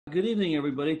Good evening,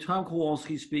 everybody. Tom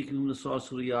Kowalski speaking from the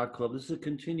Sausalito Yacht Club. This is a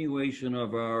continuation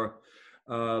of our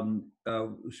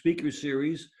speaker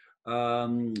series.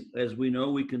 As we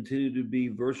know, we continue to be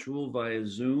virtual via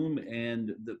Zoom,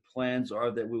 and the plans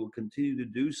are that we will continue to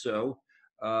do so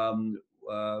per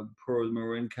the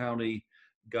Marin County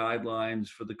guidelines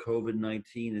for the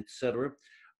COVID-19, et cetera.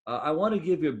 I want to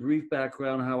give you a brief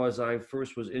background how as I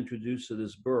first was introduced to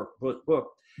this book.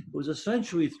 It was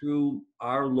essentially through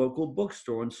our local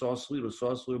bookstore in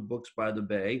Sausalito Books by the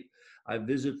Bay. I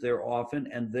visit there often,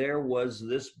 and there was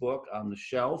this book on the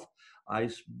shelf. I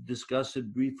discussed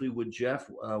it briefly with Jeff,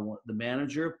 the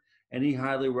manager, and he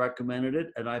highly recommended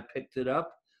it, and I picked it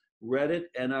up, read it,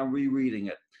 and I'm rereading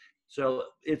it. So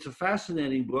it's a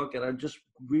fascinating book, and I just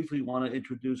briefly want to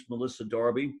introduce Melissa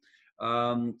Darby.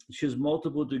 She has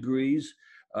multiple degrees,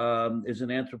 is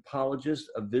an anthropologist,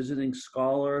 a visiting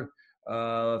scholar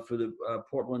for the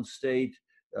Portland State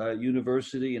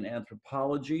University in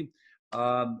anthropology,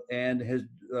 and has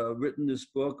written this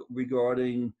book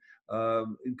regarding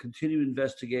continued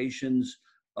investigations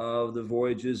of the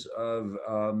voyages of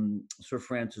Sir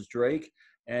Francis Drake.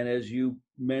 And as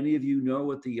many of you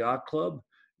know at the Yacht Club,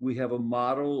 we have a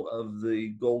model of the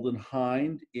Golden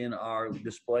Hind in our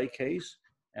display case.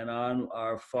 And on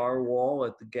our far wall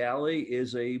at the galley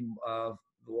is a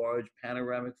large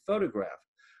panoramic photograph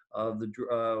of the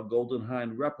Golden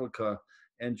Hind replica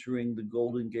entering the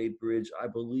Golden Gate Bridge, I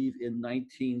believe in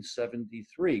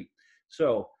 1973.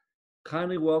 So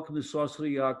kindly welcome to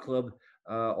Sausalito Yacht Club,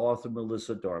 author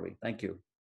Melissa Darby. Thank you.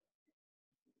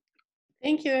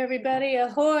 Thank you, everybody.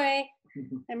 Ahoy.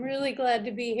 I'm really glad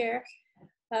to be here.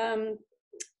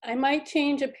 I might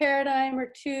change a paradigm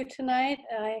or two tonight.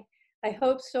 I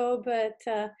hope so, but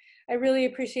I really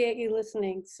appreciate you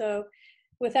listening. So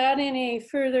without any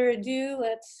further ado,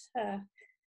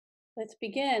 let's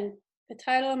begin. The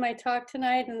title of my talk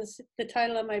tonight and the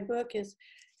title of my book is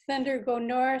Thunder Go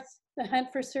North, The Hunt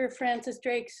for Sir Francis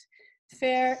Drake's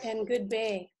Fair and Good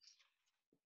Bay.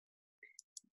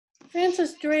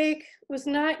 Francis Drake was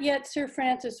not yet Sir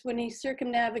Francis when he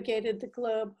circumnavigated the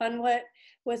globe on what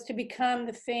was to become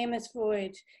the famous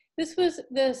voyage. This was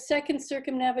the second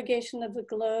circumnavigation of the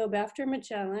globe after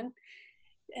Magellan.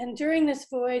 And during this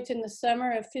voyage in the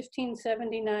summer of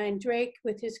 1579, Drake,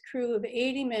 with his crew of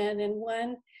 80 men and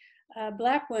one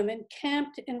black woman,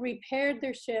 camped and repaired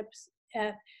their ships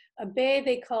at a bay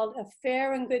they called a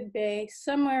Fair and Good Bay,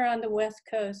 somewhere on the west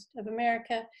coast of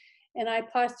America. And I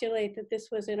postulate that this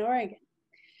was in Oregon.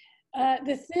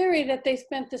 The theory that they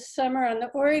spent the summer on the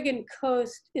Oregon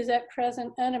coast is at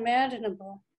present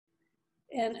unimaginable.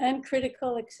 And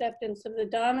uncritical acceptance of the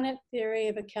dominant theory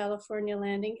of a California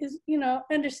landing is,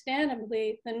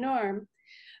 understandably the norm.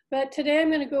 But today I'm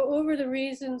going to go over the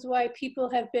reasons why people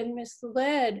have been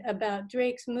misled about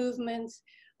Drake's movements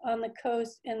on the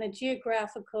coast and the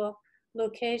geographical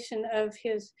location of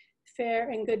his Fair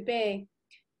and Good Bay.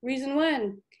 Reason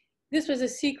one, this was a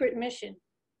secret mission.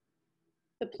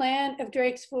 The plan of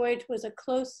Drake's voyage was a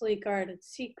closely guarded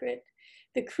secret.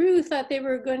 The crew thought they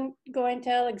were going to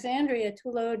Alexandria to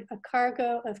load a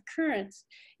cargo of currants.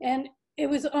 And it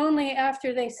was only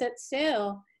after they set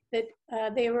sail that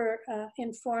they were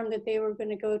informed that they were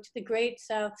going to go to the Great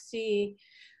South Sea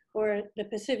or the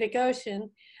Pacific Ocean,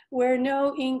 where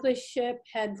no English ship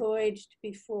had voyaged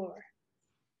before.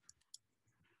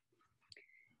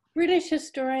 British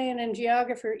historian and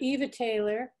geographer Eva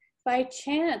Taylor, by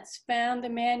chance, found the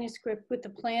manuscript with the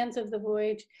plans of the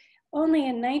voyage only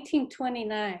in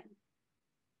 1929.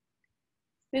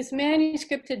 This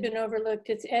manuscript had been overlooked,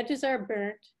 its edges are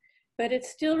burnt, but it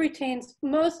still retains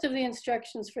most of the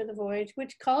instructions for the voyage,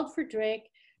 which called for Drake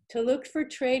to look for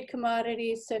trade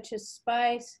commodities such as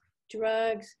spice,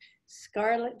 drugs,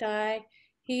 scarlet dye.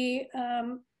 He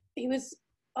was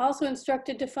also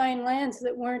instructed to find lands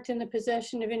that weren't in the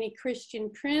possession of any Christian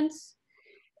prince.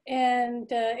 And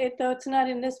though it's not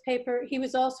in this paper, he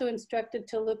was also instructed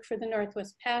to look for the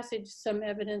Northwest Passage, some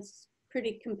evidence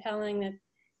pretty compelling that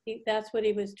that's what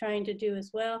he was trying to do as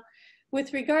well.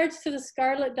 With regards to the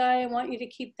scarlet dye, I want you to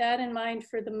keep that in mind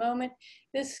for the moment.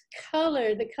 This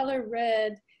color, the color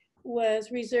red, was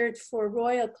reserved for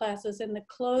royal classes and the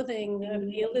clothing of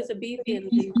the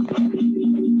Elizabethans.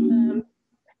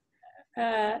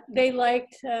 They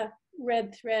liked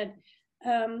red thread.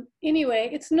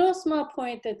 Anyway, it's no small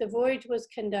point that the voyage was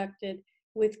conducted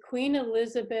with Queen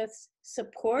Elizabeth's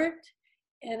support,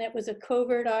 and it was a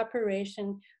covert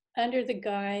operation under the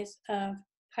guise of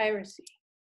piracy.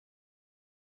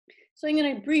 So I'm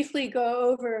going to briefly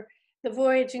go over the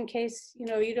voyage in case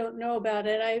you don't know about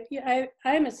it.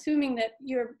 I'm assuming that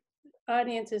your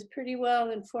audience is pretty well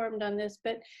informed on this,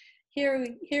 but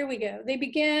here we go. They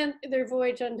began their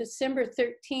voyage on December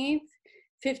 13th,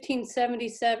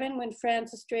 1577, when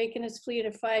Francis Drake and his fleet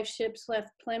of 5 ships left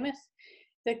Plymouth.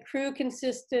 The crew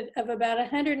consisted of about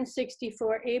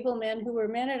 164 able men who were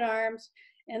men-at-arms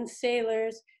and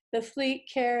sailors. The fleet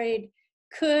carried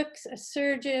cooks, a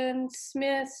surgeon,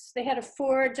 smiths. They had a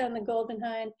forge on the Golden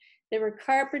Hind. There were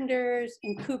carpenters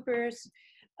and coopers.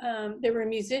 There were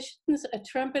musicians, a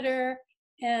trumpeter,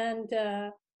 and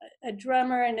a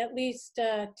drummer, and at least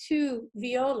 2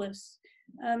 violists.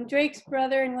 Drake's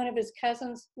brother and one of his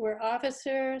cousins were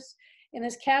officers, and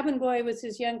his cabin boy was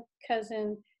his young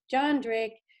cousin, John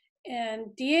Drake. And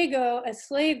Diego, a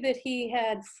slave that he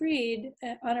had freed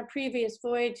on a previous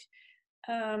voyage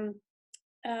from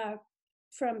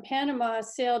Panama,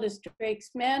 sailed as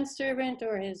Drake's manservant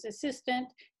or his assistant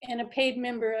and a paid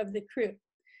member of the crew.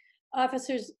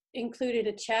 Officers included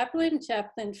a chaplain,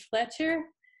 Chaplain Fletcher,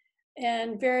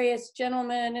 and various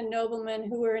gentlemen and noblemen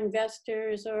who were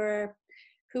investors or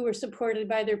who were supported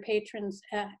by their patrons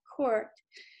at court.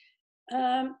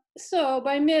 So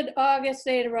by mid-August,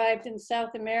 they had arrived in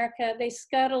South America. They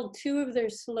scuttled 2 of their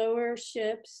slower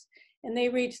ships, and they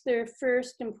reached their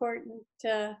first important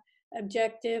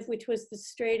objective, which was the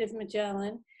Strait of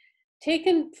Magellan.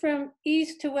 Taken from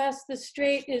east to west, the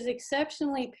strait is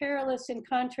exceptionally perilous in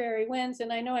contrary winds,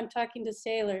 and I know I'm talking to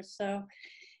sailors, so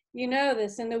you know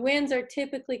this, and the winds are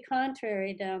typically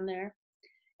contrary down there.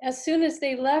 As soon as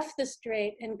they left the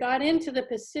strait and got into the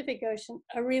Pacific Ocean,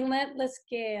 a relentless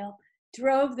gale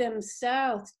drove them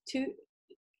south to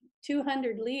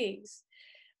 200 leagues.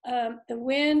 The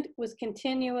wind was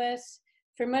continuous.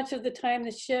 For much of the time,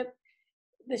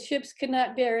 the ships could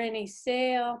not bear any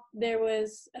sail. They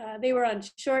were on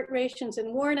short rations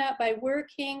and worn out by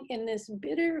working in this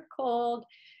bitter cold,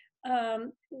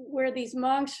 where these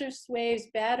monstrous waves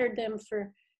battered them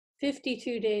for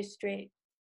 52 days straight.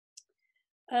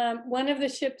 One of the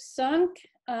ships sunk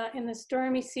in the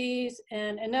stormy seas,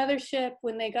 and another ship,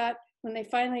 when they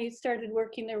finally started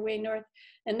working their way north,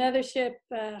 another ship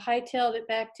hightailed it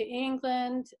back to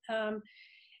England.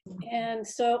 And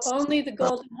so only the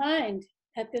Golden Hind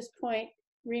at this point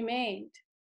remained.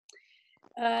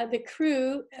 The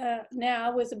crew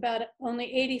now was about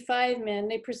only 85 men.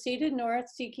 They proceeded north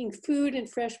seeking food and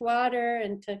fresh water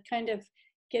and to kind of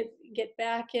get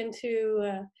back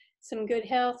into some good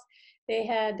health. They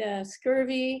had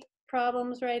scurvy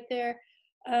problems right there.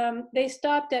 They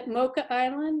stopped at Mocha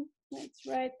Island, that's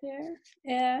right there,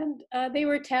 and they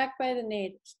were attacked by the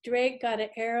natives. Drake got an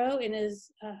arrow in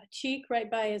his cheek right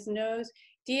by his nose.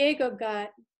 Diego got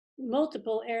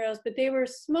multiple arrows, but they were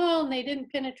small and they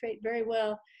didn't penetrate very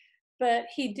well. But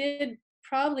he did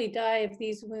probably die of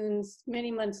these wounds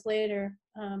many months later.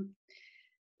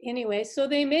 Anyway, so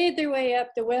they made their way up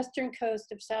the western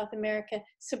coast of South America,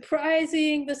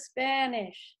 surprising the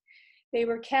Spanish. They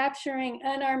were capturing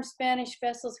unarmed Spanish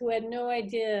vessels who had no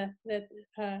idea that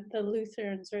the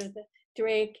Lutherans or the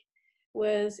Drake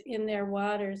was in their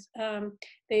waters.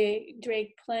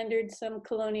 Drake plundered some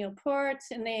colonial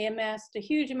ports, and they amassed a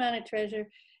huge amount of treasure.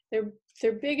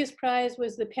 Their biggest prize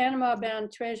was the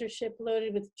Panama-bound treasure ship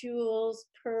loaded with jewels,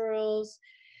 pearls,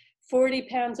 40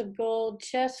 pounds of gold,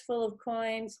 chests full of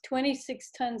coins,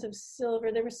 26 tons of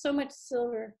silver. There was so much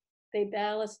silver, they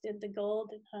ballasted the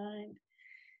Golden Hind.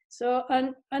 So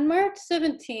on March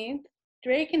 17th,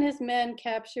 Drake and his men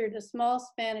captured a small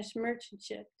Spanish merchant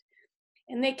ship,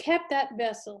 and they kept that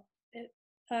vessel,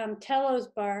 Tello's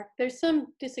bark. There's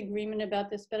some disagreement about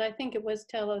this, but I think it was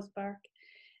Tello's bark.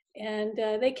 And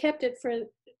they kept it for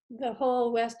the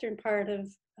whole western part of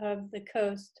the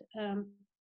coast.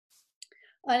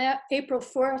 On April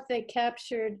 4th, they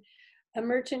captured a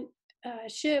merchant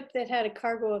ship that had a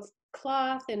cargo of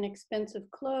cloth and expensive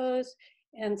clothes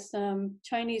and some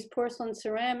Chinese porcelain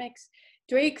ceramics.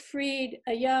 Drake freed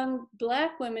a young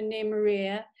Black woman named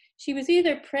Maria. She was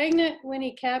either pregnant when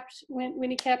he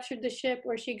captured the ship,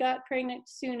 or she got pregnant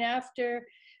soon after.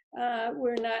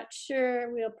 We're not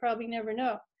sure. We'll probably never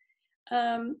know.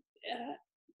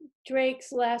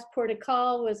 Drake's last port of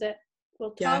call was at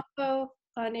Hualtalco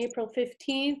on April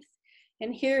 15th,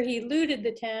 and here he looted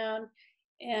the town.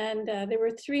 And there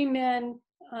were 3 men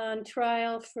on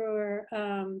trial for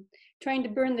trying to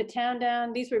burn the town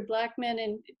down. These were Black men,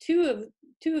 and two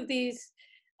of these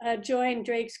joined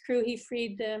Drake's crew. He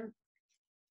freed them.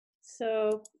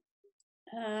 So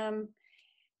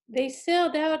they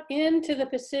sailed out into the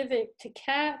Pacific to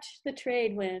catch the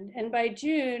trade wind. And by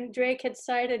June, Drake had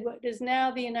sighted what is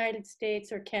now the United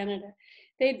States or Canada.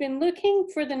 They'd been looking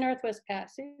for the Northwest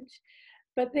Passage,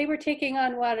 but they were taking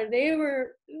on water.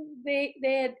 They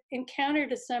had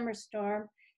encountered a summer storm.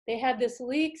 They had this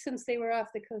leak since they were off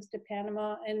the coast of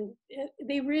Panama, and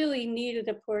they really needed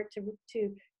a port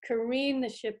to careen the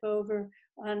ship over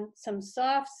on some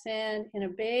soft sand in a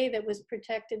bay that was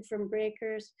protected from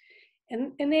breakers.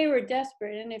 And they were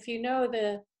desperate. And if you know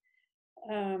the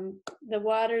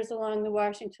waters along the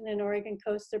Washington and Oregon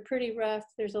coast, they're pretty rough.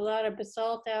 There's a lot of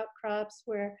basalt outcrops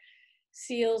where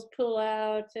seals pull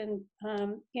out. And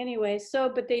anyway,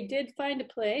 but they did find a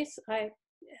place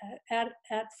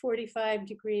at 45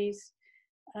 degrees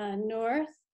north,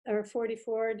 or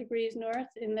 44 degrees north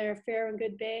in their Fair and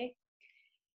Good Bay.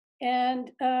 And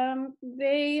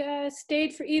they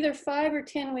stayed for either 5 or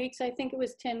 10 weeks. I think it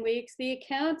was 10 weeks. The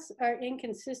accounts are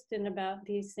inconsistent about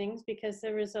these things because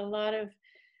there was a lot of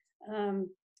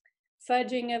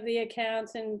fudging of the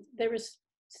accounts, and there was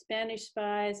Spanish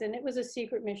spies, and it was a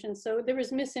secret mission. So there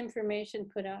was misinformation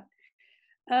put out.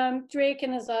 Drake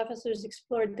and his officers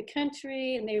explored the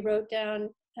country, and they wrote down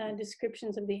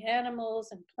descriptions of the animals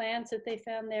and plants that they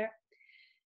found there.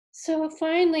 So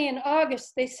finally, in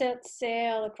August, they set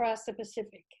sail across the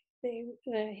Pacific. They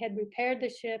had repaired the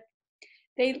ship.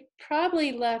 They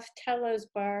probably left Tello's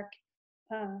bark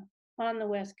on the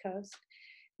West Coast.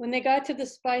 When they got to the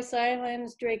Spice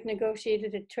Islands, Drake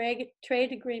negotiated a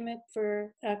trade agreement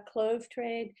for clove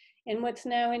trade. In what's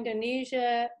now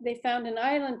Indonesia, they found an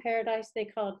island paradise they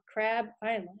called Crab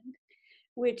Island,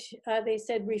 which they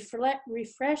said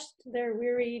refreshed their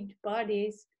wearied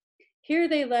bodies. Here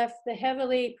they left the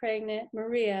heavily pregnant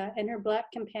Maria and her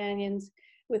Black companions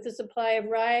with a supply of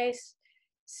rice,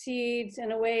 seeds,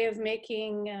 and a way of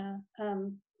making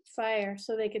fire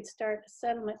so they could start a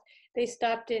settlement. They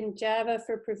stopped in Java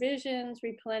for provisions,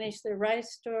 replenished their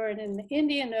rice store, and in the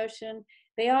Indian Ocean,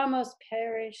 they almost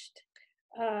perished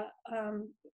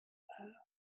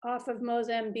off of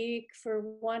Mozambique for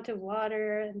want of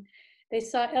water. And they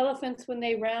saw elephants when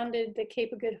they rounded the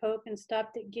Cape of Good Hope and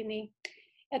stopped at Guinea.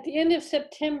 At the end of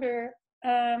September,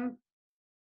 in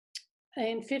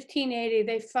 1580,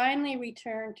 they finally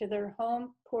returned to their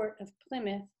home port of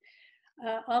Plymouth.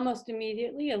 Almost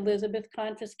immediately, Elizabeth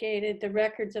confiscated the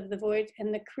records of the voyage,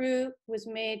 and the crew was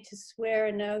made to swear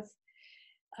an oath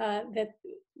that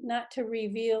not to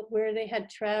reveal where they had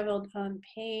traveled on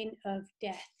pain of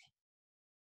death.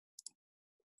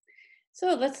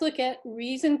 So let's look at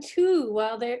reason 2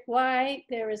 why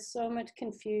there is so much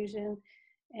confusion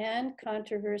and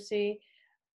controversy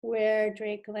where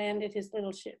Drake landed his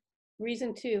little ship.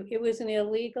 Reason 2, it was an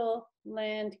illegal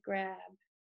land grab.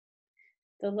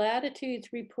 The latitudes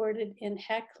reported in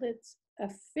Hakluyt's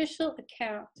official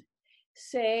account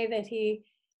say that he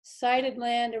sighted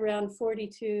land around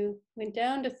 42, went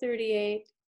down to 38,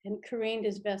 and careened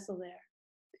his vessel there.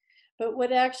 But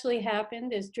what actually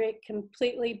happened is Drake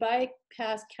completely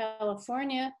bypassed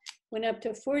California, went up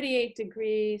to 48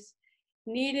 degrees,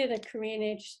 needed a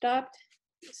careenage, stopped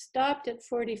at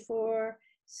 44.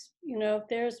 You know,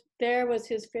 there was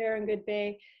his Fair and Good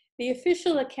Bay. The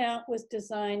official account was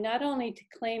designed not only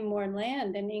to claim more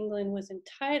land than England was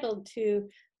entitled to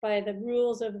by the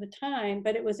rules of the time,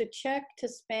 but it was a check to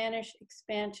Spanish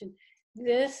expansion.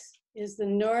 This is the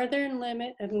northern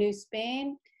limit of New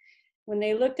Spain. When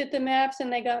they looked at the maps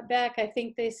and they got back, I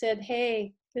think they said,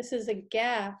 hey, this is a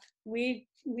gap. We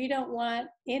don't want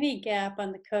any gap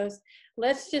on the coast.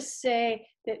 Let's just say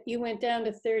that you went down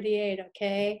to 38,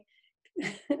 okay?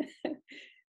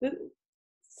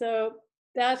 So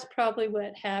that's probably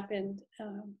what happened.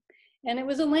 And it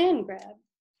was a land grab.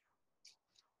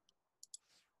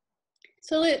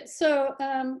 So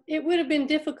it would have been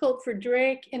difficult for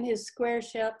Drake and his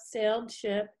square-sailed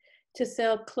ship to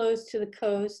sail close to the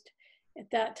coast at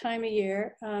that time of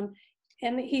year.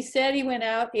 And he said he went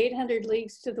out 800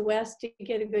 leagues to the west to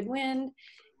get a good wind.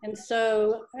 And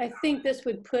so I think this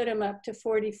would put him up to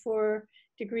 44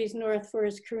 degrees north for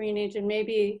his careenage, and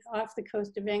maybe off the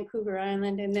coast of Vancouver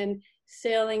Island, and then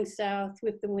sailing south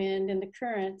with the wind and the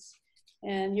currents.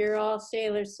 And you're all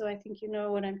sailors, so I think you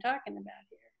know what I'm talking about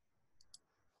here.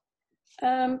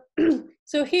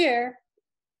 So here,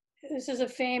 this is a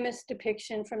famous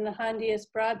depiction from the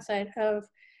handiest broadside of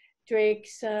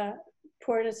Drake's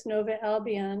Portus Nova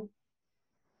Albion.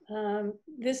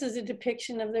 This is a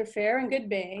depiction of their Fair and Good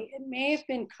Bay. It may have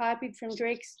been copied from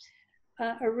Drake's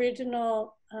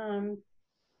original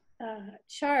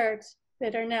charts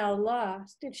that are now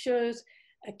lost. It shows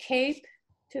a cape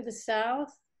to the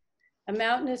south, a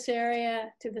mountainous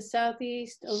area to the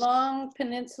southeast, a long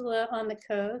peninsula on the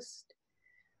coast,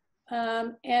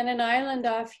 and an island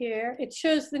off here. It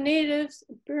shows the natives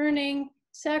burning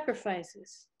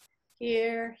sacrifices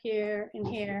here, here, and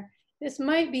here. This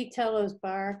might be Tello's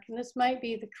bark, and this might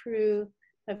be the crew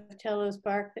of Tello's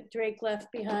bark that Drake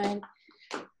left behind.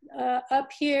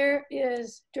 Up here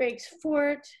is Drake's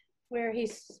fort, where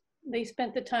they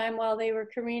spent the time while they were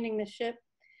careening the ship.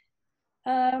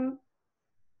 The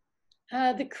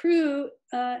crew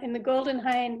in the Golden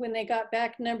Hind, when they got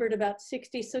back, numbered about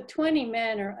 60, so 20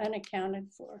 men are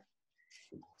unaccounted for.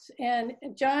 And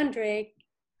John Drake,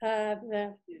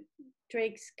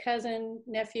 Drake's cousin,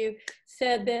 nephew,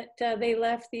 said that they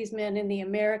left these men in the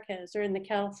Americas or in the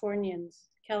Californias.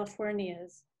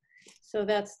 So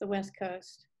that's the West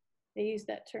Coast. They use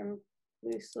that term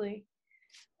loosely.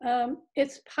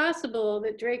 It's possible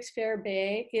that Drake's Fair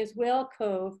Bay is Whale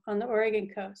Cove on the Oregon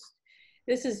coast.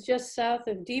 This is just south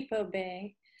of Depot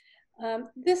Bay.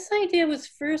 This idea was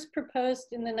first proposed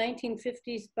in the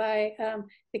 1950s by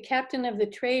the captain of the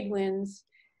trade winds,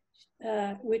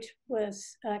 which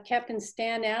was Captain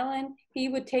Stan Allen. He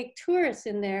would take tourists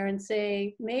in there and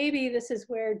say, maybe this is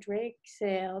where Drake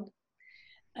sailed.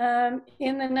 In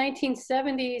the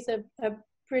 1970s, a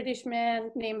British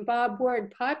man named Bob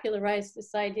Ward popularized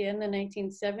this idea in the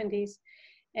 1970s.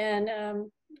 And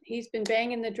he's been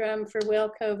banging the drum for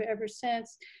Whale Cove ever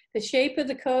since. The shape of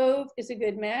the cove is a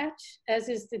good match, as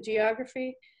is the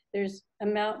geography. There's a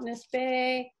mountainous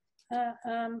bay,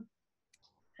 a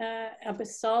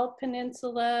basalt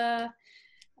peninsula.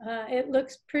 It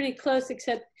looks pretty close,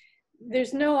 except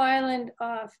there's no island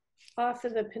off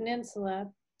of the peninsula.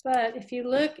 But if you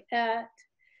look at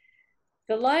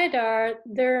the LIDAR,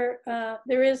 there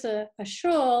is a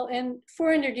shoal, and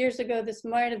 400 years ago, this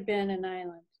might have been an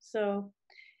island. So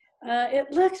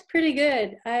it looks pretty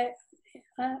good.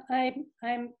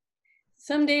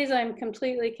 Some days I'm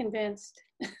completely convinced.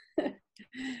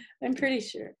 I'm pretty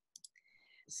sure.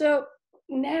 So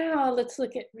now let's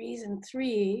look at reason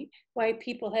 3, why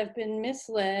people have been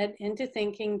misled into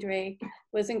thinking Drake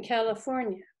was in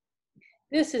California.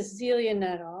 This is Zelia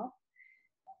Nuttall.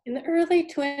 In the early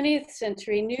 20th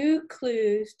century, new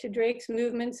clues to Drake's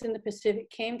movements in the Pacific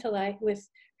came to light with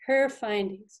her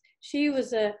findings. She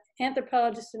was an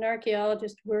anthropologist and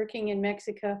archaeologist working in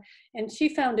Mexico, and she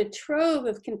found a trove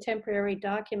of contemporary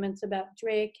documents about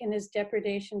Drake and his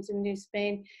depredations in New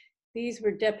Spain. These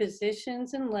were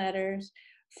depositions and letters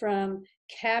from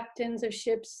captains of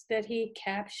ships that he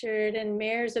captured and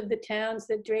mayors of the towns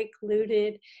that Drake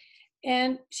looted.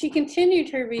 And she continued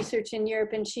her research in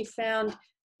Europe, and she found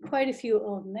quite a few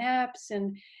old maps,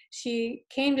 and she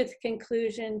came to the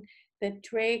conclusion that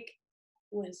Drake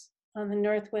was on the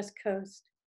Northwest coast.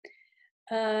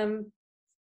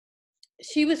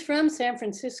 She was from San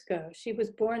Francisco. She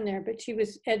was born there, but she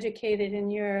was educated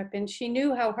in Europe, and she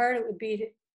knew how hard it would be to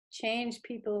change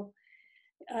people's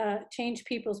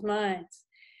minds.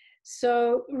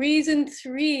 So reason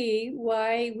 3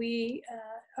 why we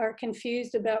are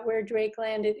confused about where Drake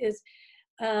landed is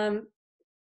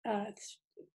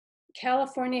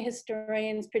California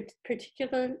historians,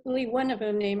 particularly one of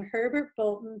them named Herbert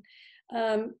Bolton,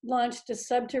 launched a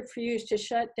subterfuge to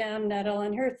shut down Nuttall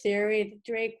and her theory that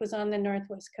Drake was on the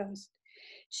Northwest coast.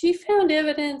 She found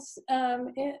evidence,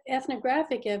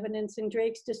 ethnographic evidence in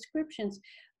Drake's descriptions.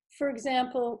 For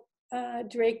example,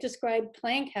 Drake described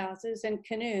plank houses and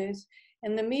canoes,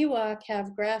 and the Miwok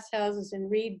have grass houses and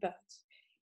reed boats.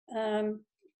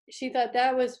 She thought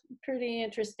that was pretty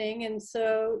interesting, and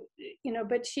so,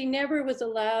 but she never was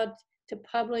allowed to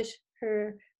publish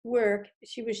her work.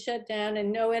 She was shut down,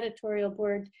 and no editorial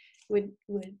board would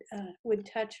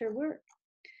touch her work.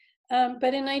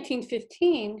 But in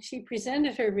 1915, she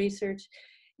presented her research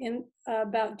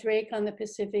about Drake on the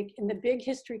Pacific in the Big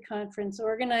History Conference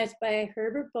organized by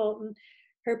Herbert Bolton.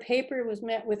 Her paper was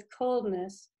met with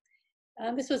coldness.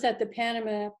 This was at the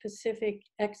Panama Pacific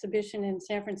exhibition in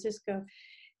San Francisco.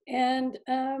 And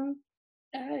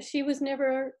she was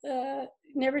never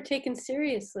taken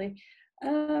seriously.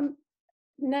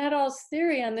 Nuttall's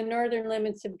theory on the northern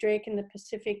limits of Drake in the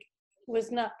Pacific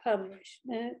was not published.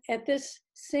 At this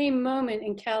same moment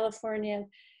in California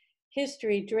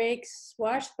history, Drake's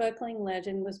swashbuckling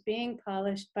legend was being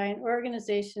polished by an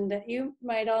organization that you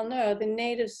might all know, the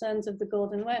Native Sons of the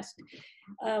Golden West.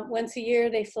 Once a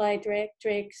year, they fly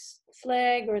Drake's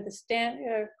flag or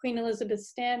the Queen Elizabeth's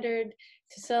standard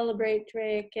to celebrate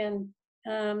Drake. And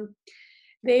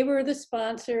they were the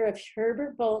sponsor of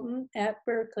Herbert Bolton at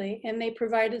Berkeley, and they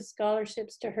provided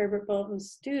scholarships to Herbert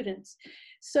Bolton's students.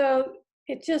 So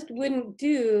it just wouldn't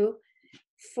do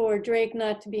for Drake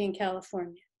not to be in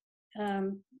California.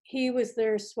 He was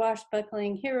their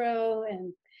swashbuckling hero,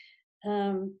 and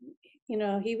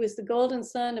he was the golden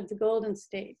son of the Golden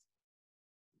State.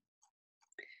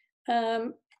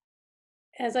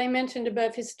 As I mentioned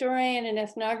above, historian and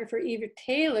ethnographer Eva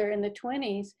Taylor in the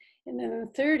 20s and in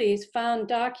the 30s found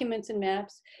documents and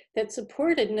maps that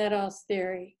supported Nuttall's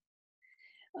theory.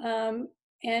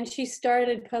 And she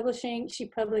started publishing, she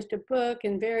published a book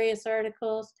and various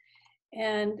articles.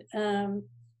 And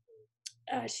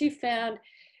she found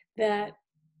that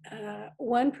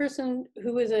one person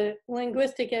who was a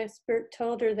linguistic expert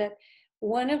told her that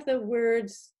one of the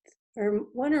words, or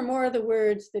one or more of the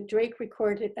words that Drake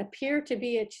recorded appear to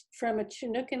be from a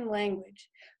Chinookan language.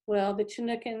 Well, the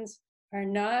Chinookans are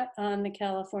not on the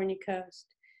California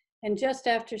coast. And just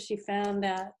after she found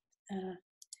that,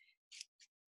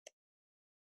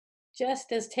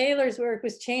 just as Taylor's work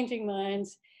was changing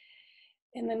minds,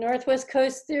 and the Northwest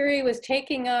Coast theory was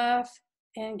taking off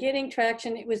and getting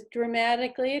traction, it was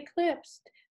dramatically eclipsed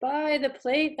by the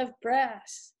plate of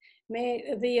brass,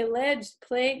 the alleged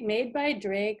plate made by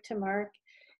Drake to mark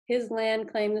his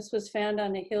land claim. This was found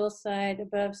on a hillside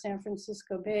above San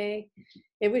Francisco Bay.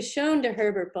 It was shown to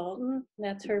Herbert Bolton,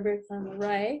 that's Herbert on the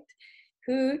right,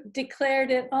 who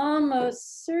declared it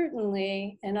almost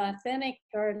certainly an authentic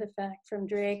artifact from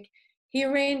Drake. He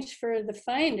arranged for the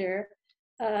finder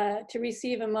to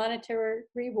receive a monetary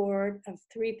reward of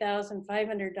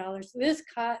 $3,500. This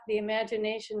caught the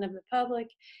imagination of the public.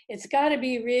 It's got to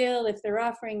be real if they're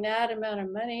offering that amount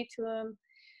of money to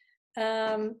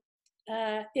him.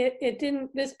 It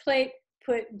didn't, this plate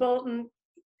put Bolton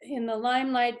in the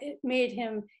limelight. It made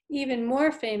him even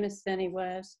more famous than he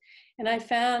was. And I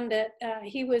found that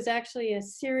he was actually a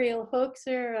serial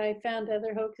hoaxer. I found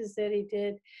other hoaxes that he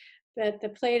did, but the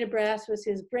plate of brass was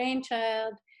his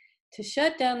brainchild to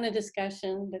shut down the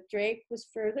discussion that Drake was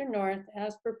further north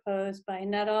as proposed by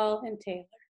Nuttall and Taylor.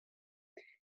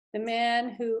 The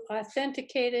man who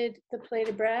authenticated the plate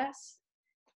of brass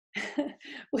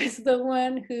was the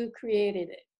one who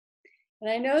created it.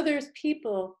 And I know there's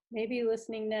people maybe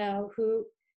listening now who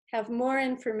have more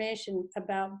information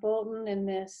about Bolton and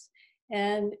this.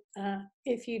 And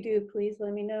if you do, please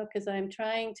let me know, because I'm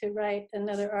trying to write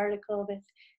another article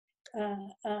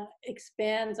that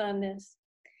expands on this.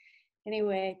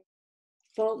 Anyway,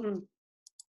 Bolton.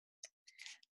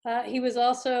 He was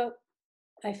also,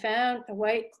 I found, a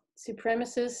white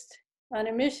supremacist on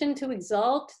a mission to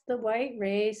exalt the white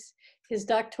race. His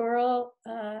doctoral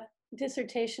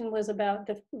dissertation was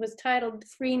titled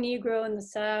Free Negro in the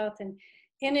South, and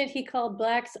in it he called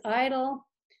blacks idle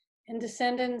and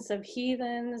descendants of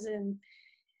heathens, and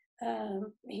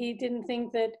he didn't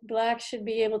think that blacks should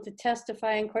be able to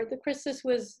testify in court. Of course, this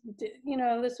was,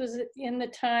 this was in the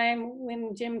time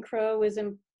when Jim Crow was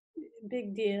a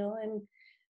big deal.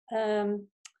 And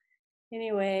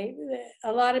anyway,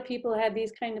 a lot of people had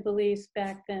these kind of beliefs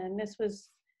back then. This was,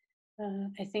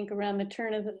 I think, around the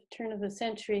turn of the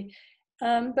century.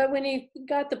 But when he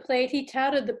got the plate, he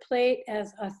touted the plate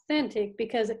as authentic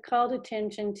because it called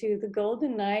attention to the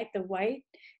golden night, the white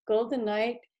golden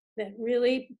night, that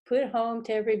really put home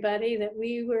to everybody that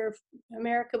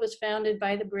America was founded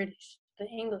by the British, the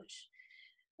English.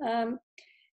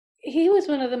 He was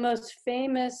one of the most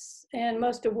famous and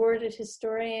most awarded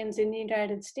historians in the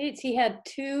United States. He had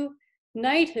 2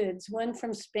 knighthoods, one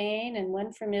from Spain and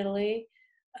one from Italy.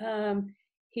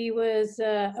 He was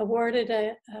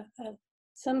awarded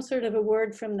some sort of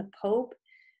award from the Pope.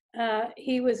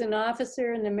 He was an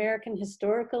officer in the American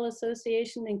Historical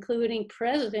Association, including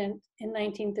president in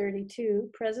 1932,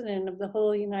 president of the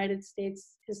whole United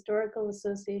States Historical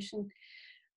Association.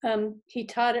 He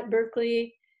taught at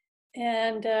Berkeley,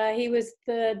 and he was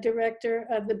the director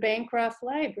of the Bancroft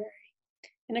Library.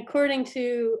 And according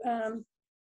to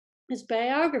his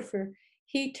biographer,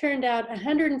 he turned out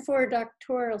 104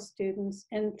 doctoral students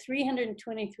and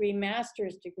 323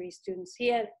 master's degree students. He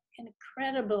had an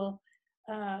incredible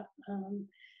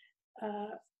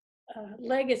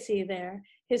legacy there.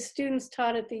 His students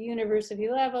taught at the university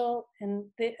level, and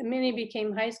many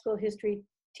became high school history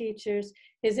teachers.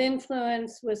 His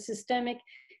influence was systemic,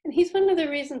 and he's one of the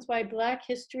reasons why Black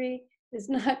history is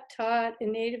not taught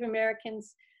in Native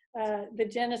Americans. The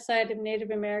genocide of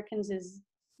Native Americans is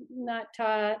not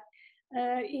taught.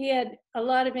 He had a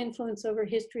lot of influence over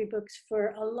history books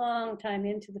for a long time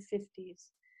into the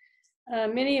 50s.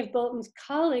 Many of Bolton's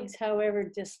colleagues, however,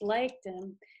 disliked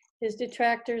him. His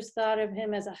detractors thought of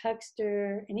him as a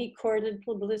huckster, and he courted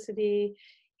publicity.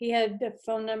 He had the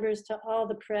phone numbers to all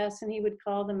the press, and he would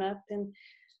call them up. And,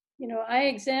 I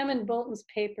examined Bolton's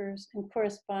papers and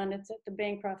correspondence at the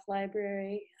Bancroft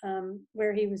Library,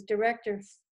 where he was director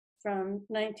from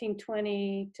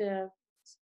 1920 to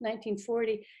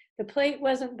 1940. The plate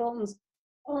wasn't Bolton's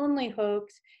only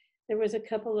hoax. There was a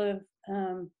couple of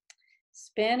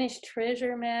Spanish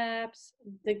treasure maps,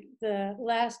 the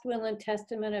last will and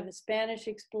testament of a Spanish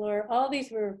explorer. All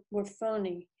these were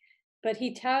phony, but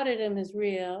he touted them as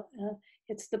real.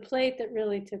 It's the plate that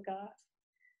really took off.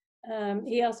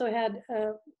 He also had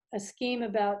a scheme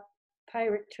about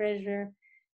pirate treasure.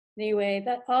 Anyway,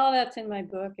 all that's in my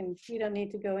book, and we don't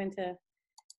need to go into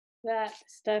that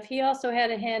stuff. He also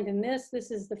had a hand in this. This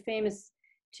is the famous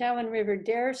Chowan River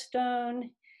Dare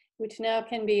Stone, which now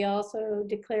can be also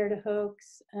declared a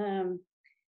hoax.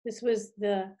 This was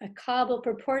a cobble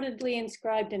purportedly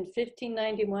inscribed in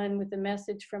 1591 with a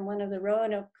message from one of the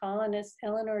Roanoke colonists,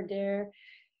 Eleanor Dare.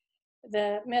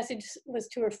 The message was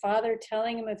to her father,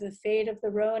 telling him of the fate of the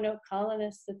Roanoke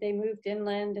colonists, that they moved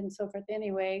inland and so forth.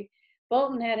 Anyway,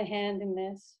 Bolton had a hand in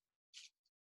this.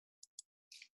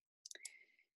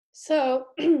 So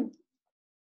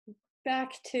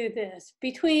back to this.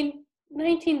 Between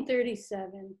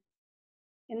 1937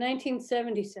 in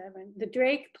 1977, the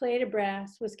Drake plate of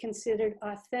brass was considered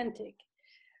authentic,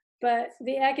 but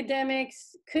the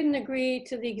academics couldn't agree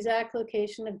to the exact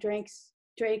location of Drake's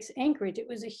anchorage. It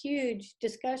was a huge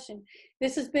discussion.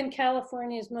 This has been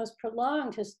California's most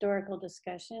prolonged historical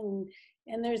discussion,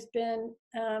 and there's been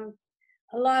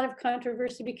a lot of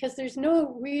controversy because there's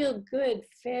no real good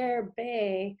fair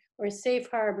bay or safe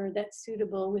harbor that's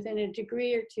suitable within a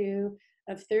degree or two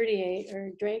of 38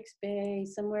 or Drake's Bay,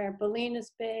 somewhere,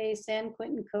 Bolinas Bay, San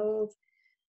Quentin Cove.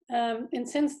 And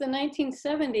since the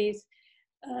 1970s,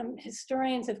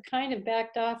 historians have kind of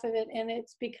backed off of it, and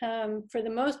it's become, for the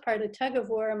most part, a tug of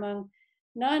war among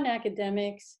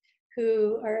non-academics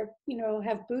who are,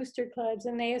 have booster clubs,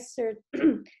 and they assert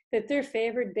that their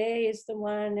favorite bay is the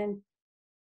one, and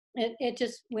it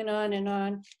just went on and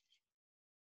on.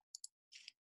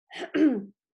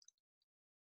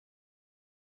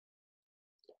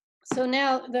 So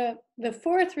now the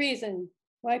fourth reason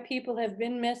why people have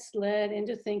been misled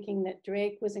into thinking that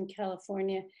Drake was in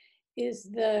California is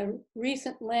the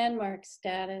recent landmark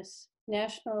status,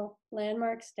 national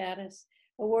landmark status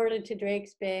awarded to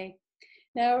Drake's Bay.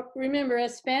 Now, remember, a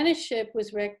Spanish ship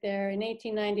was wrecked there in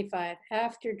 1895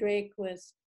 after Drake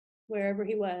was wherever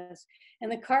he was.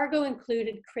 And the cargo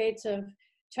included crates of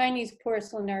Chinese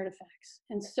porcelain artifacts,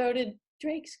 and so did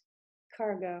Drake's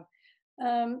cargo.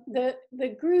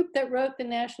 The group that wrote the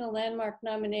National Landmark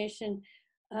nomination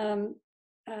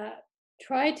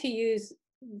tried to use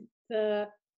the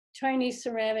Chinese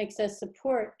ceramics as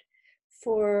support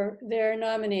for their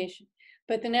nomination.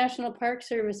 But the National Park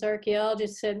Service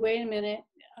archaeologists said, wait a minute,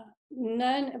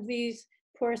 none of these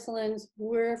porcelains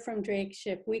were from Drake's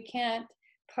ship. We can't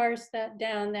parse that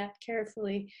down that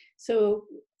carefully. So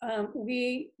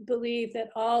we believe that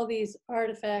all these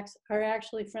artifacts are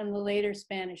actually from the later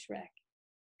Spanish wreck.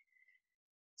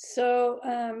 So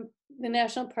the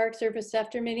National Park Service,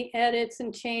 after many edits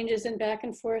and changes and back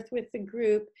and forth with the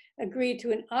group, agreed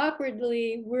to an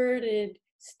awkwardly worded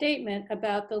statement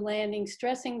about the landing,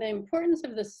 stressing the importance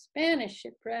of the Spanish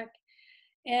shipwreck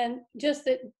and just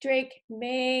that Drake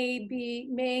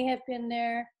may have been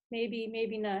there,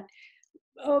 maybe not.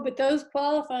 Oh, but those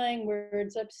qualifying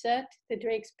words upset the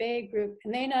Drake's Bay group,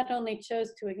 and they not only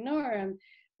chose to ignore them,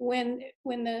 when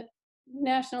the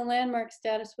national landmark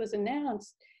status was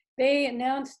announced, they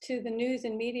announced to the news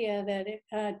and media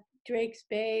that Drake's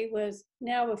Bay was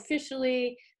now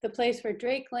officially the place where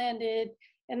Drake landed,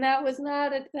 and that was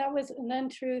an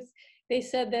untruth. They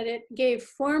said that it gave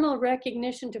formal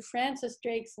recognition to Francis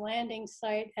Drake's landing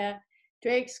site at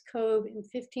Drake's Cove in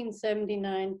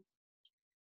 1579.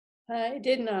 It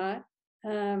did not.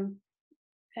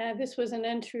 This was an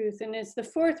untruth, and it's the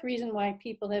fourth reason why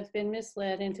people have been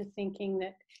misled into thinking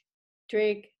that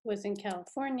Drake was in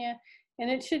California. And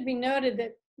it should be noted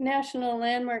that national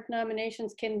landmark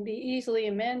nominations can be easily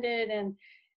amended, and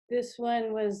this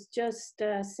one was just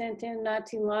sent in not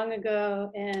too long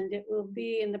ago, and it will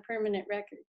be in the permanent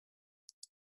record.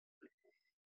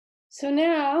 So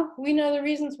now we know the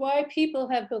reasons why people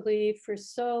have believed for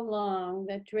so long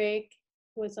that Drake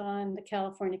was on the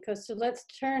California coast. So let's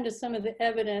turn to some of the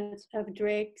evidence of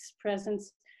Drake's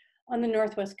presence on the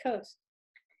Northwest coast.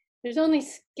 There's only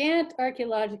scant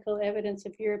archaeological evidence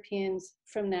of Europeans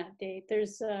from that date. There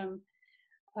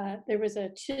was a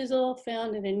chisel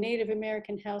found in a Native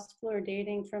American house floor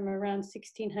dating from around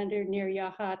 1600 near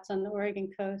Yachats on the Oregon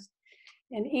coast.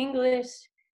 An English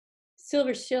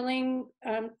silver shilling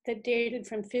that dated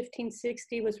from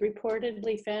 1560 was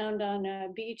reportedly found on a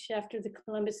beach after the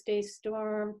Columbus Day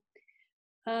storm.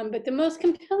 But the most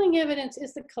compelling evidence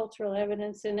is the cultural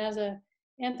evidence. And as an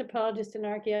anthropologist and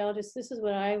archaeologist, this is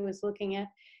what I was looking at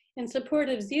in support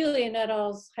of Zelia et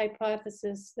al.'s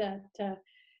hypothesis that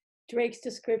Drake's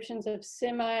descriptions of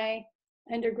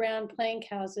semi-underground plank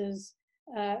houses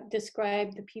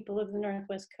describe the people of the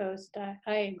Northwest coast.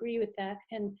 I agree with that.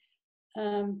 And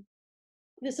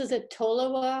this is a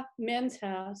Tolowa men's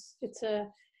house. It's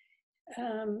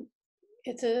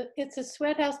it's a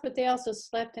sweat house, but they also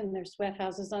slept in their sweat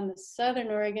houses on the southern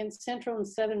Oregon, central and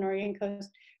southern Oregon coast.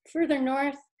 Further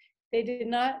north, they did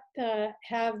not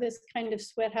have this kind of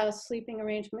sweat house sleeping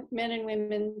arrangement. Men and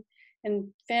women and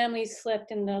families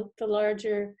slept in the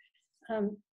larger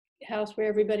house where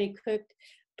everybody cooked.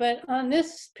 But on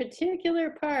this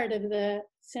particular part of the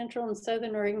central and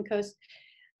southern Oregon coast,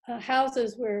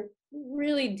 houses were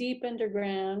really deep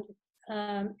underground,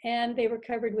 and they were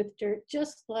covered with dirt,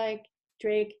 just like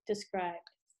Drake described.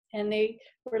 And they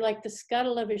were like the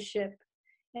scuttle of a ship.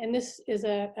 And this is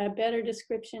a better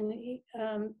description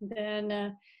than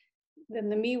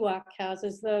the Miwok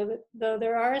houses, though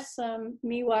there are some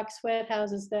Miwok sweat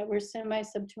houses that were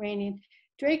semi-subterranean.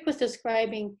 Drake was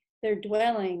describing their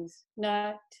dwellings,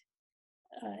 not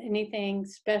anything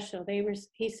special.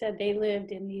 He said they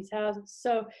lived in these houses.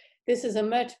 So this is a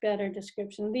much better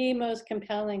description, the most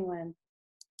compelling one.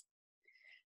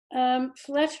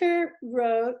 Fletcher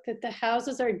wrote that the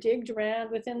houses are digged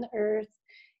around within the earth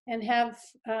and have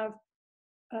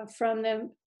from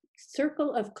them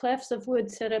circle of clefts of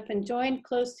wood set up and joined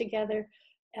close together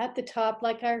at the top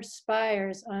like our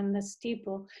spires on the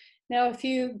steeple. Now, if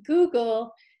you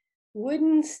Google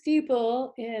wooden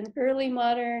steeple in early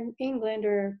modern England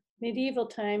or medieval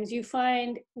times, you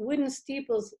find wooden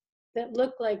steeples that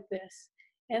look like this.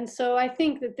 And so I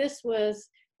think that this was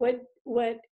what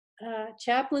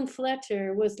Chaplain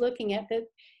Fletcher was looking at, that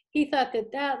he thought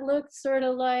that that looked sort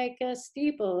of like a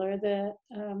steeple, or the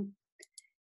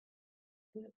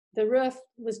roof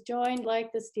was joined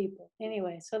like the steeple.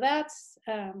 Anyway, so that's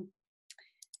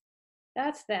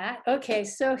that. Okay,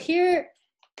 so here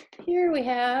we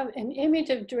have an image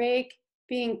of Drake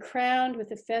being crowned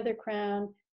with a feather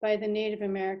crown by the Native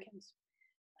Americans.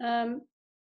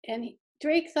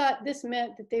 Drake thought this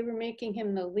meant that they were making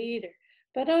him the leader.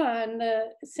 But on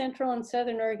the central and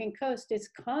southern Oregon coast, it's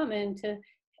common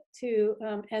to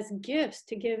as gifts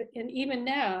to give, and even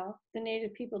now the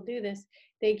Native people do this,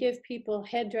 they give people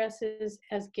headdresses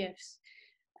as gifts.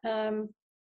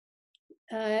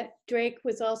 Drake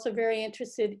was also very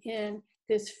interested in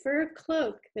this fur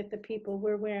cloak that the people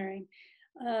were wearing.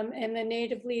 And the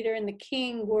Native leader and the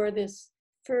king wore this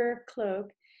fur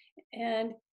cloak.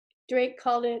 And Drake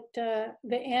called it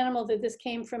the animal that this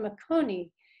came from, a coney.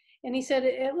 And he said,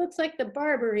 it looks like the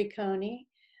Barbary coney,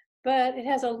 but it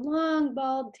has a long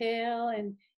bald tail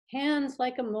and hands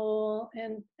like a mole.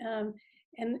 And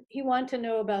he wanted to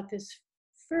know about this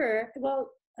fur.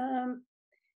 Well,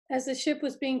 as the ship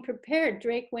was being prepared,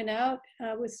 Drake went out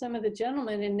with some of the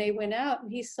gentlemen, and they went out,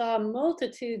 and he saw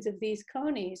multitudes of these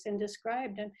conies and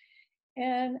described them.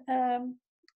 And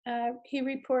he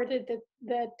reported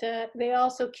that they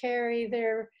also carry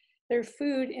their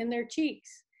food in their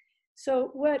cheeks.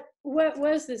 So what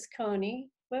was this coney?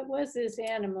 What was this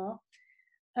animal?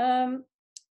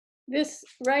 This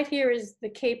right here is the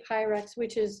Cape Hyrax,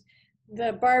 which is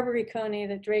the Barbary coney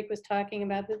that Drake was talking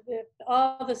about.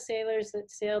 All the sailors that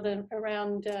sailed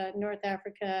around North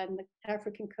Africa and the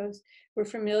African coast were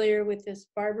familiar with this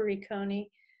Barbary coney.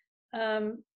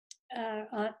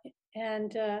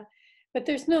 But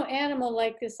there's no animal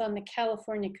like this on the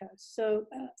California coast. So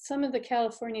some of the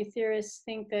California theorists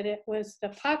think that it was the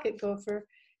pocket gopher.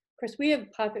 Of course, we have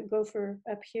pocket gopher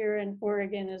up here in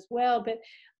Oregon as well, but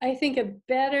I think a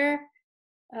better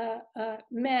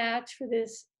match for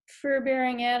this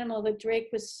fur-bearing animal that Drake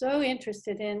was so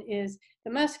interested in is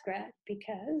the muskrat,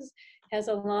 because it has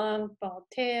a long bald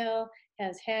tail,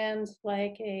 has hands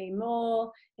like a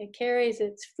mole, it carries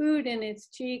its food in its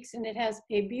cheeks, and it has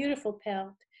a beautiful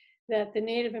pelt that the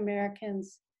Native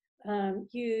Americans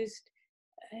used.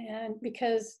 And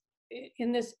because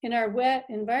in our wet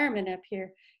environment up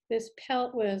here, this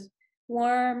pelt was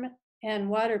warm and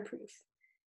waterproof,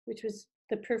 which was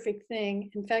the perfect thing.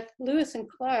 In fact, Lewis and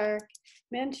Clark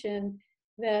mentioned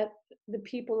that the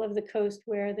people of the coast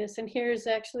wear this. And here's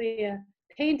actually a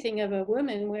painting of a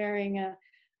woman wearing a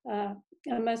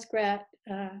muskrat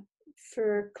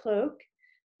fur cloak.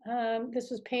 This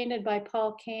was painted by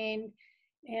Paul Kane,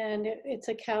 and it's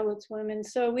a Cowlitz woman.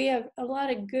 So we have a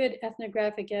lot of good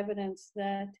ethnographic evidence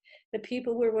that the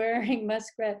people were wearing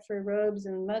muskrat fur robes,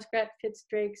 and muskrat fits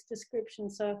Drake's description.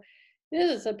 So this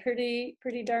is a pretty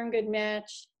darn good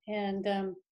match.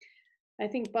 And I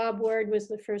think Bob Ward was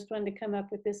the first one to come up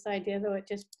with this idea, though it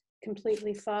just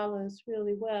completely follows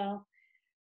really well.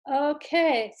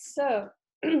 Okay, so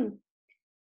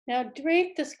now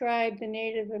Drake described the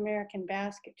Native American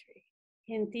basketry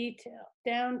in detail,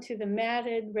 down to the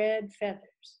matted red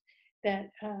feathers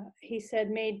that he said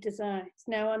made designs.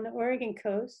 Now on the Oregon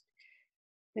coast,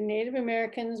 the Native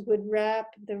Americans would wrap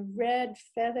the red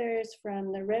feathers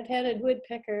from the red-headed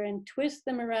woodpecker and twist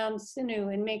them around sinew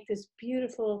and make this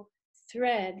beautiful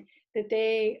thread that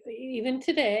they, even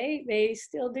today, they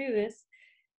still do this.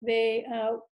 They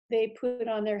put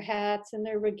on their hats and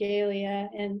their regalia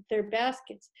and their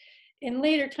baskets. In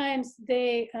later times,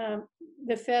 the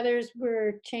feathers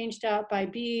were changed out by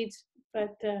beads,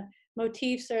 but the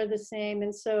motifs are the same.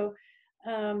 And so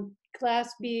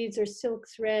glass beads or silk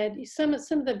thread. Some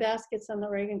of the baskets on the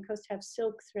Oregon coast have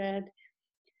silk thread,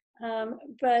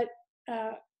 but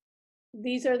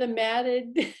these are the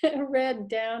matted red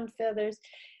down feathers.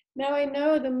 Now I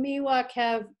know the Miwok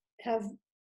have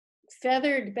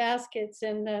feathered baskets,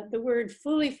 and the word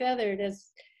fully feathered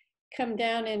has come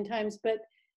down in times, but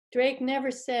Drake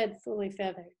never said fully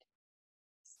feathered.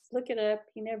 Look it up.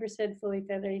 He never said fully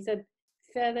feathered. He said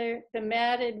feather, the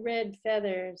matted red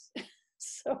feathers.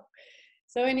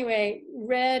 So anyway,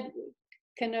 red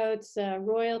connotes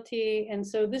royalty, and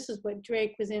so this is what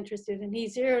Drake was interested in. He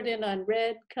zeroed in on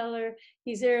red color.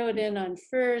 He zeroed in on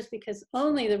furs because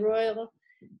only the royal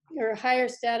or higher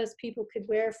status people could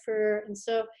wear fur, and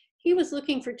so he was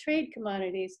looking for trade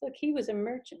commodities. Look, he was a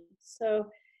merchant, so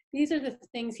these are the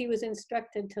things he was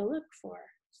instructed to look for.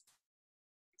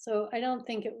 So I don't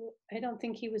think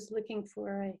he was looking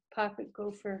for a pocket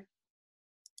gopher.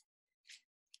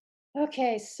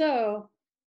 Okay, so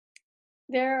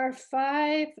there are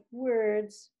 5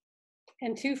 words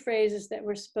and 2 phrases that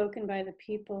were spoken by the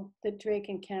people that Drake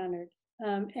encountered.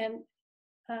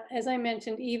 As I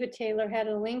mentioned, Eva Taylor had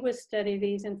a linguist study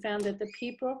these and found that the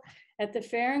people at the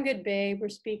Farragut Bay were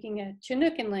speaking a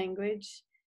Chinookan language.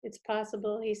 It's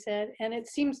possible, he said, and it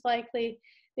seems likely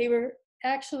they were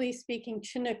actually speaking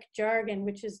Chinook jargon,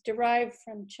 which is derived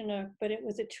from Chinook, but it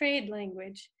was a trade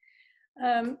language.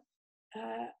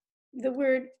 The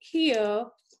word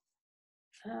hio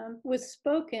was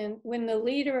spoken when the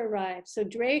leader arrived. So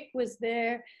Drake was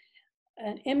there,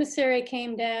 an emissary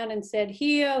came down and said,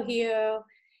 hio, hio.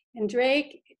 And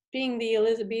Drake, being the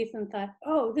Elizabethan, thought,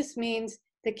 oh, this means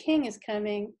the king is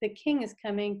coming, the king is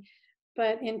coming.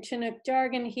 But in Chinook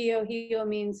jargon, hio, hio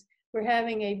means we're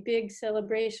having a big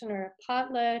celebration or a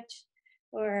potluck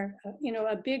or,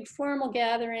 a big formal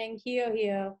gathering, hio,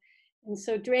 hio. And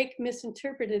so Drake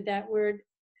misinterpreted that word,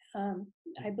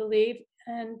 I believe.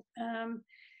 And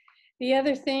the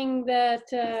other thing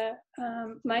that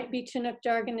might be Chinook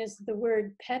jargon is the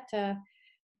word peta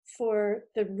for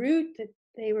the root that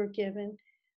they were given.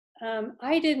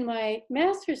 I did my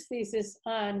master's thesis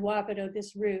on Wapato,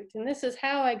 this root, and this is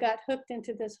how I got hooked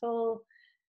into this whole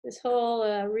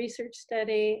research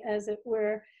study, as it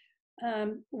were.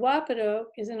 Wapato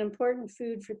is an important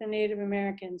food for the Native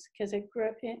Americans because it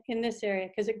grows in this area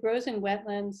because it grows in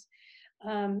wetlands.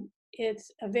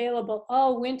 It's available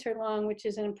all winter long, which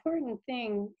is an important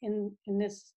thing in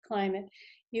this climate.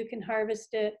 You can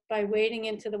harvest it by wading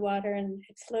into the water, and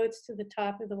it floats to the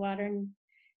top of the water,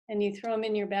 and you throw them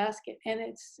in your basket. And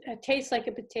it tastes like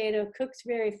a potato, cooks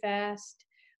very fast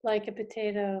like a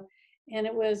potato, and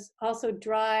it was also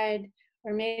dried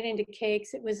or made into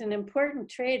cakes. It was an important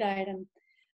trade item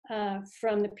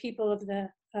from the people of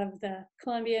the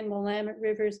Columbia and Willamette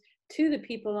rivers to the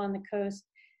people on the coast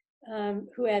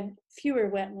who had fewer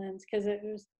wetlands, because it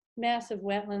was massive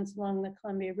wetlands along the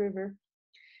Columbia River.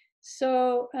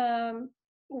 So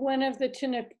one of the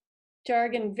Chinook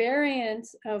jargon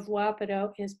variants of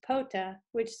Wapato is pota,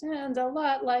 which sounds a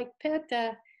lot like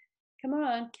peta. Come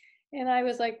on. And I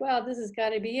was like, wow, this has got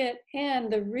to be it.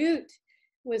 And the root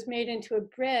was made into a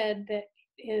bread that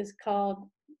is called,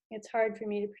 it's hard for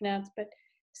me to pronounce, but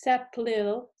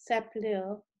saplil.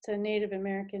 It's a Native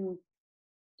American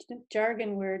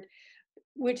jargon word,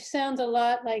 which sounds a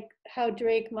lot like how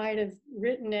Drake might have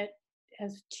written it,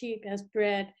 as cheap as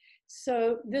bread.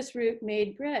 So this root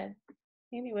made bread.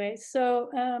 Anyway, so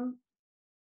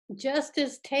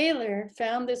Justice Taylor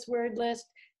found this word list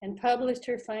and published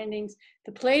her findings.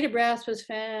 The plate of brass was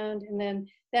found, and then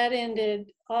that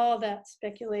ended all that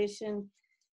speculation.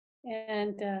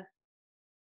 And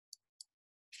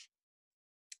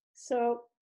so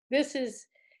this is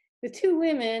the 2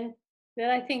 women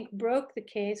that I think broke the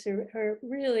case or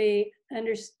really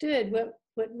understood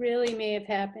what really may have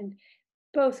happened.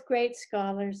 Both great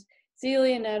scholars.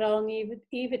 Zelia Nuttall and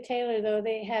Eva Taylor, though,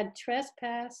 they had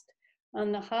trespassed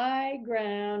on the high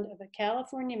ground of a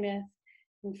California myth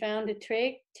and found to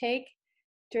take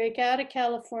Drake out of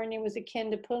California was akin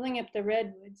to pulling up the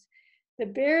redwoods. The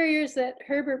barriers that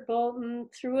Herbert Bolton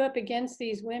threw up against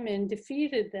these women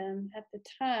defeated them at the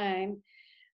time,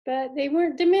 but they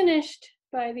weren't diminished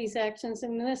by these actions.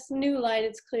 And in this new light,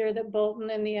 it's clear that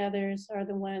Bolton and the others are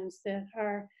the ones that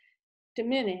are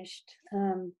diminished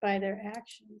by their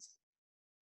actions.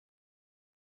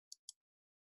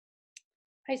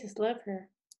 I just love her.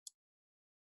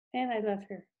 And I love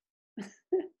her.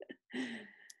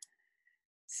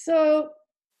 So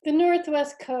the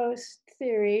Northwest Coast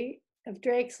theory of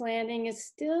Drake's landing is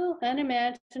still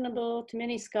unimaginable to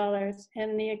many scholars,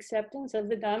 and the acceptance of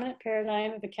the dominant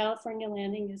paradigm of a California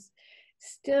landing is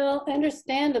still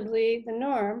understandably the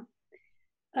norm.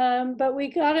 But we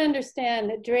got to understand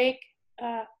that Drake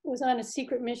was on a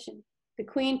secret mission. The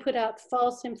Queen put out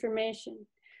false information.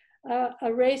 A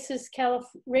racist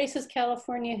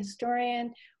California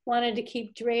historian wanted to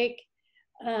keep Drake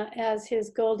as his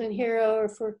golden hero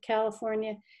for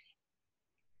California.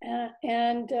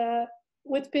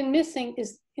 What's been missing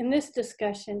is, in this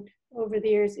discussion over the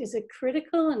years, is a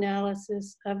critical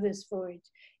analysis of this voyage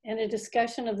and a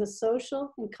discussion of the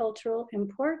social and cultural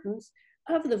importance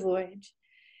of the voyage.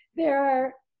 There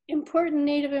are important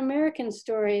Native American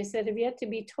stories that have yet to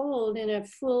be told in a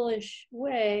foolish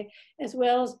way, as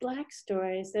well as Black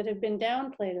stories that have been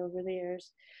downplayed over the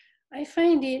years. I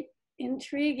find it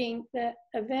intriguing that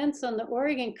events on the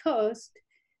Oregon coast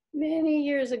many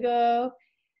years ago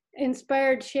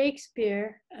inspired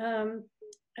Shakespeare.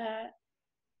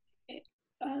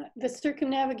 The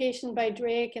circumnavigation by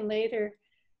Drake and later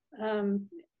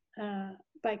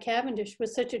by Cavendish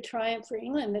was such a triumph for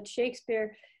England that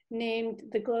Shakespeare named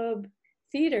the Globe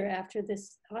Theatre after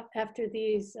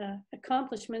these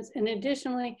accomplishments. And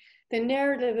additionally, the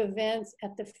narrative events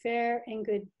at the fair in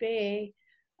Good Bay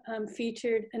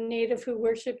featured a native who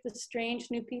worshiped the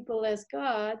strange new people as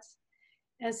gods,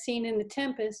 as seen in The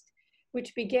Tempest,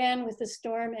 which began with a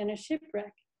storm and a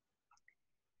shipwreck.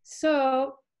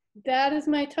 So that is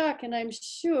my talk, and I'm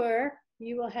sure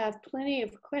you will have plenty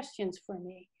of questions for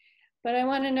me. But I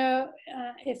want to know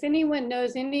if anyone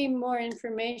knows any more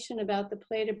information about the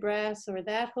plate of brass or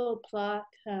that whole plot,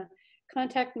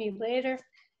 contact me later.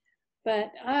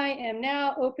 But I am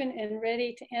now open and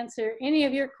ready to answer any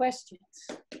of your questions.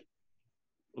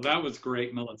 Well, that was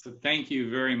great, Melissa. Thank you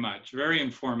very much. Very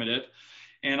informative.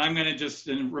 And I'm going to just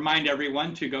remind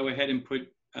everyone to go ahead and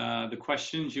put the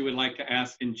questions you would like to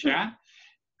ask in chat.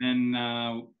 Then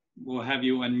we'll have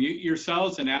you unmute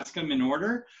yourselves and ask them in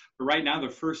order. But right now, the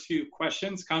first few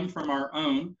questions come from our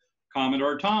own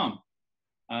Commodore Tom.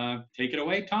 Take it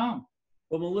away, Tom.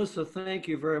 Well, Melissa, thank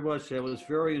you very much. That was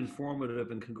very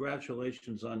informative, and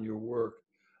congratulations on your work.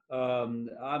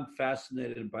 I'm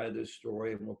fascinated by this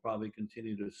story, and we'll probably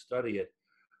continue to study it.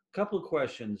 A couple of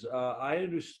questions. I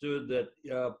understood that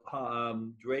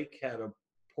Drake had a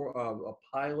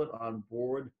pilot on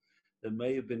board that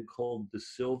may have been called De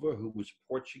Silva, who was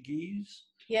Portuguese.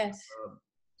 Yes.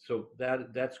 So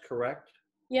that's correct?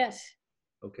 Yes.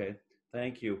 Okay,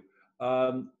 thank you.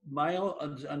 My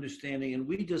understanding, and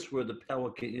we just were the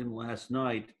Pelican Inn last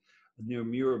night near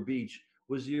Muir Beach,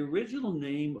 was the original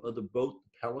name of the boat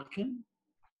the Pelican?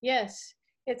 Yes,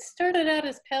 it started out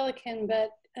as Pelican,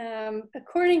 but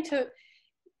according to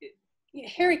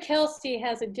Harry Kelsey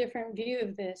has a different view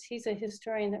of this. He's a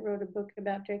historian that wrote a book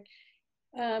about Drake.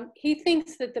 He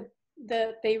thinks that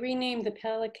they renamed the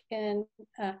Pelican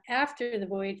after the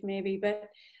voyage, maybe, but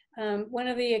one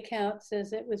of the accounts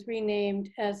says it was renamed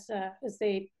as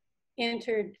they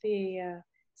entered the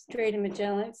Strait of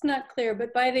Magellan. It's not clear,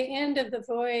 but by the end of the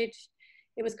voyage,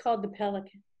 it was called the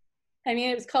Pelican. I mean,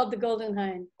 it was called the Golden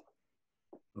Hind.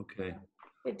 Okay.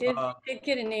 It did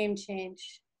get a name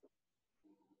change.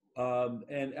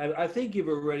 And I think you've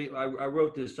already, I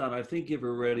wrote this down, I think you've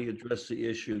already addressed the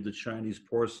issue of the Chinese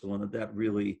porcelain, and that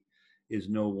really is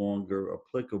no longer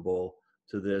applicable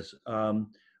to this.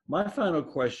 My final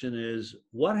question is,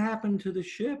 what happened to the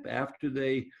ship after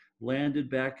they landed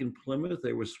back in Plymouth?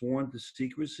 They were sworn to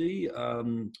secrecy.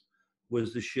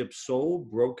 Was the ship sold,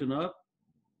 broken up,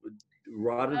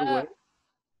 rotted away?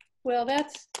 Well,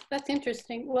 that's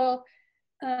interesting. Well,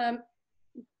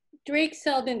 Drake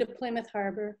sailed into Plymouth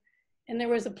Harbor, and there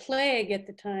was a plague at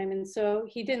the time, and so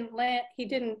he didn't land. He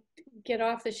didn't get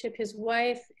off the ship. His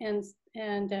wife and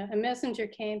a messenger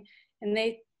came, and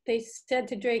they said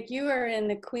to Drake, "You are in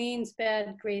the Queen's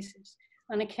bad graces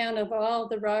on account of all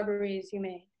the robberies you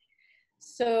made."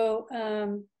 So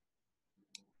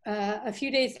a few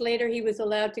days later, he was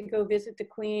allowed to go visit the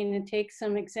Queen and take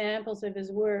some examples of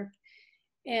his work,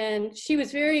 and she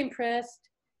was very impressed.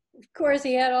 Of course,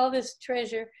 he had all this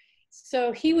treasure.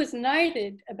 So he was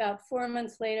knighted about 4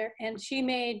 months later, and she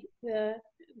made the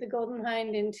Golden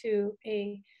Hind into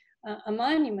a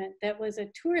monument that was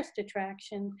a tourist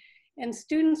attraction. And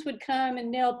students would come and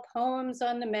nail poems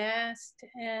on the mast,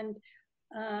 and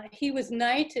he was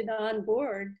knighted on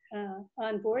board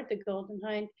the Golden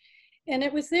Hind. And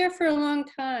it was there for a long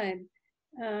time.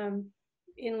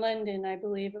 in London, I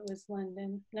believe it was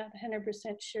London, not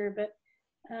 100% sure, but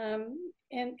and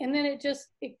then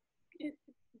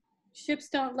ships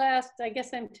don't last. I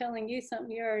guess I'm telling you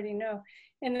something you already know.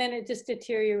 And then it just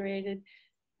deteriorated.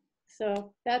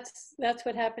 So that's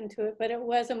what happened to it. But it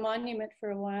was a monument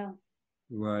for a while.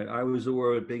 Right. I was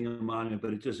aware of it being a monument,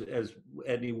 but it just, as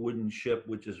any wooden ship,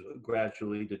 would just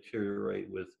gradually deteriorate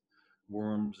with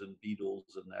worms and beetles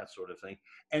and that sort of thing.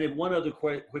 And if one other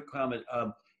quick comment,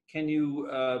 can you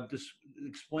just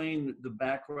explain the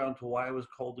background to why it was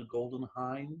called the Golden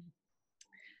Hind?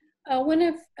 One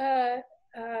of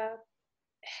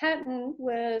Hatton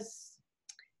was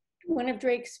one of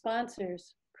Drake's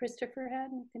sponsors, Christopher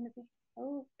Hatton, Timothy.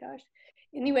 Oh gosh.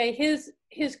 Anyway, his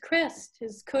crest,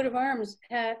 his coat of arms,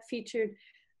 had featured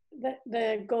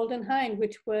the Golden Hind,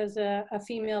 which was a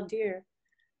female deer.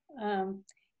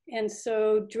 And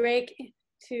so Drake,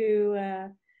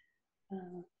 to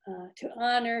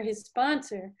honor his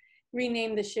sponsor,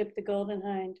 renamed the ship the Golden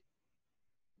Hind.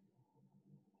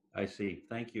 I see.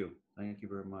 Thank you. Thank you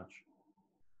very much.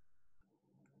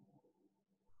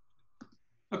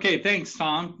 Okay, thanks,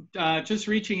 Tom. Just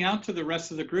reaching out to the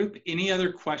rest of the group. Any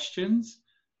other questions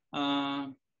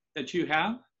that you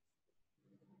have?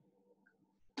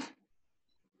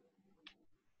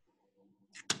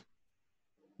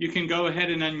 You can go ahead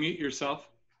and unmute yourself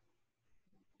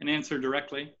and answer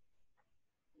directly.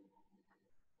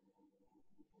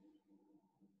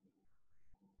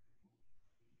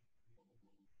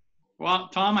 Well,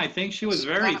 Tom, I think she was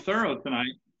very thorough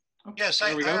tonight. Oh, yes,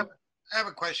 I have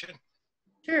a question.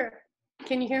 Sure.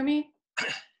 Can you hear me?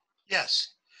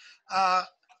 Yes.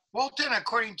 Bolton,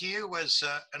 according to you, was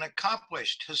an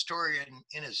accomplished historian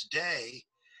in his day.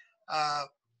 I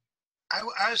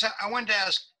wanted to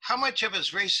ask, how much of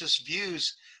his racist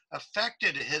views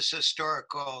affected his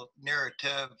historical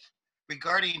narrative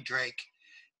regarding Drake,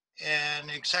 and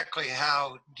exactly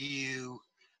how do you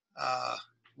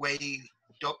weigh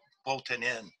Bolton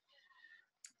in?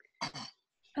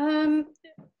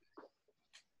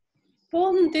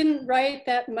 Bolton didn't write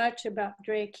that much about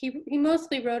Drake. He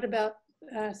mostly wrote about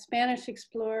Spanish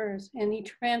explorers, and he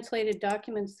translated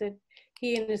documents that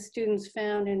he and his students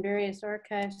found in various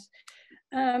archives.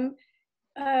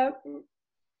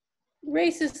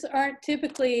 Racists aren't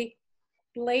typically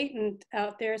blatant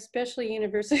out there, especially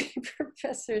university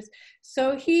professors.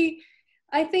 So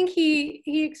I think he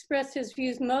expressed his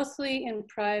views mostly in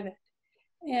private.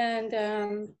 And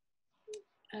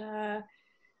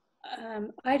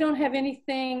I don't have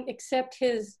anything except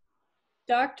his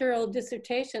doctoral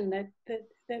dissertation that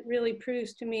really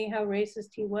proves to me how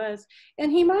racist he was.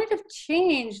 And he might have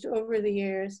changed over the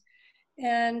years,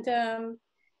 and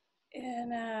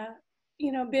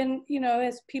been,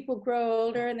 as people grow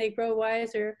older and they grow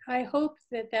wiser. I hope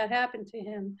that happened to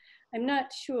him. I'm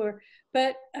not sure,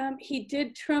 but he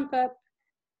did trump up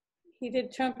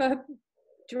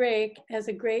Drake as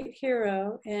a great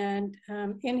hero. And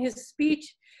in his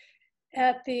speech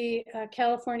at the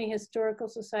California Historical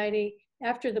Society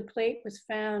after the plate was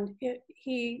found,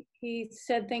 he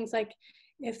said things like,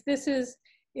 if this is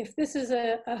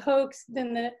a hoax,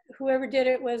 then whoever did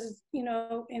it was,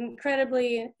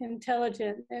 incredibly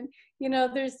intelligent. And,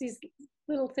 there's these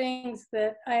little things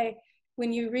that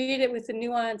when you read it with a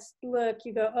nuanced look,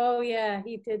 you go, oh yeah,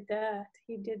 he did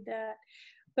that.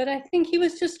 But I think he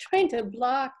was just trying to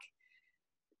block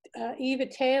Eva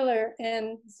Taylor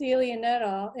and Zelia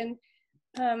Nuttall. And,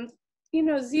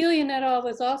 Zelia Nuttall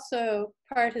was also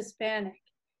part Hispanic.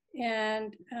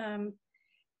 And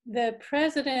the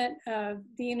president of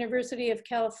the University of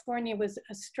California was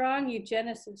a strong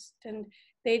eugenicist, and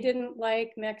they didn't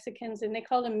like Mexicans, and they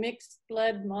called them mixed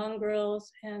blood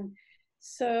mongrels. And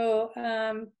so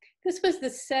this was the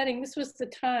setting, this was the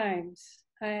times.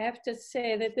 I have to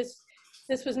say that this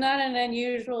was not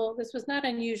unusual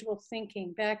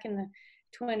thinking back in the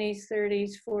 20s,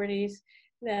 30s, 40s,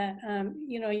 that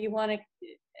you want to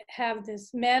have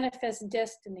this manifest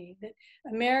destiny, that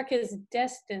America is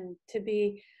destined to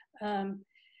be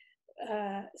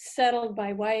settled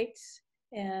by whites,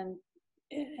 and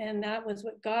that was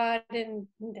what God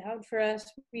endowed for us.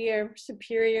 We are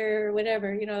superior, or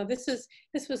whatever. This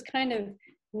was kind of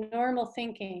normal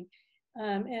thinking,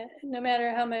 no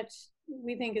matter how much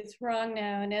we think it's wrong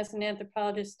now. And as an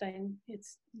anthropologist,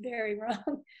 it's very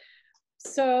wrong.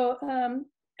 So,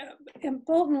 and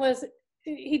Bolton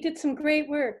he did some great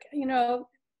work.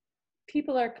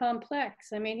 People are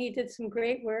complex. I mean, he did some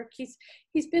great work. He's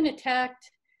been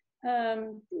attacked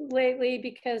lately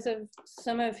because of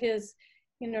some of his,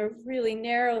 really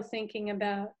narrow thinking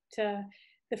about the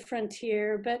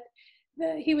frontier. But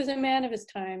he was a man of his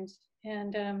times,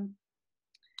 and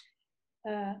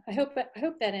I hope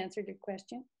that answered your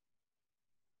question.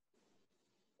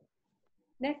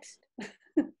 Next.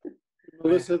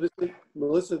 Melissa,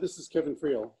 this is Kevin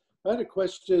Friel. I had a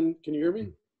question. Can you hear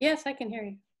me? Yes, I can hear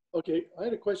you. Okay, I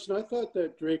had a question. I thought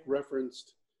that Drake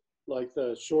referenced like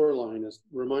the shoreline as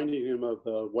reminding him of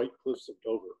the White Cliffs of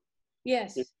Dover.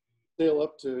 Yes. If you sail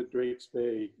up to Drake's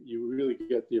Bay, you really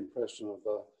get the impression of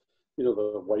the, you know,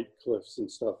 the White Cliffs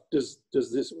and stuff. Does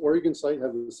this Oregon site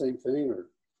have the same thing, or?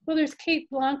 Well, there's Cape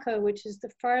Blanco, which is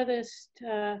the farthest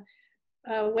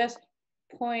west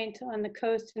point on the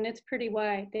coast, and it's pretty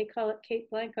wide. They call it Cape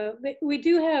Blanco. But we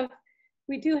do have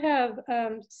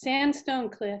sandstone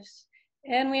cliffs,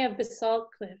 and we have basalt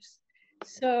cliffs.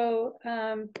 So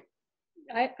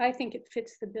I think it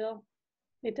fits the bill.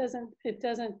 It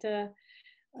doesn't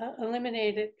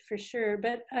eliminate it for sure.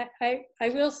 But I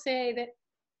will say that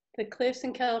the cliffs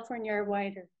in California are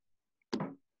wider.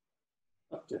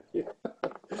 Okay. Yeah.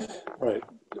 Right.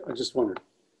 I just wondered.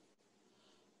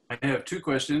 I have two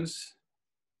questions.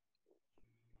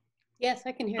 Yes,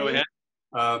 I can hear Go you.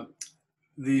 ahead.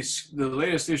 The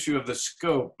latest issue of the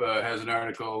Scope has an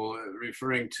article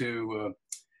referring to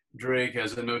Drake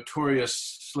as a notorious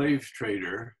slave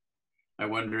trader. I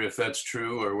wonder if that's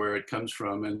true or where it comes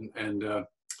from. And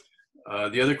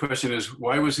the other question is,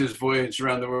 why was his voyage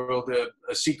around the world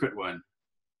a secret one?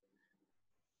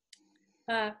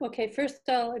 Okay, first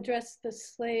I'll address the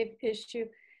slave issue.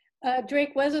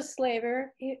 Drake was a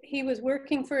slaver. He was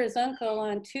working for his uncle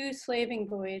on 2 slaving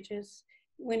voyages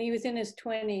when he was in his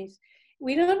 20s.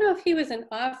 We don't know if he was an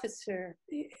officer,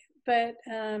 but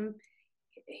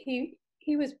he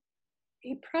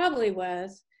probably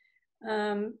was.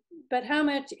 But how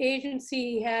much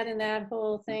agency he had in that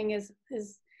whole thing is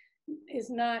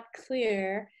not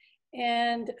clear.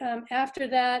 And after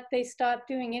that, they stopped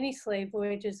doing any slave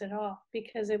voyages at all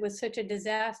because it was such a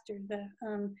disaster, the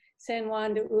San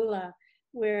Juan de Ula,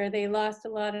 where they lost a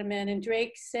lot of men. And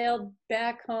Drake sailed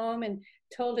back home and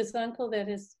told his uncle that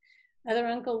his other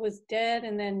uncle was dead.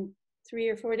 And then 3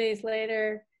 or 4 days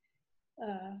later,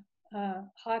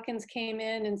 Hawkins came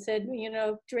in and said, you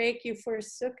know, Drake, you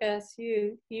forsook us,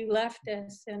 you left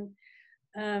us. And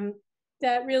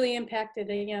that really impacted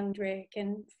a young Drake.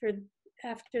 And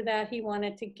after that, he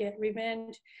wanted to get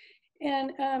revenge.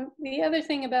 And the other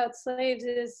thing about slaves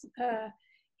is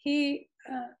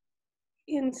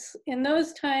in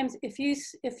those times, if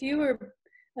you were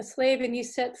a slave and you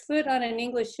set foot on an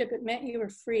English ship, it meant you were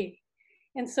free.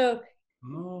 And so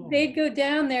they'd go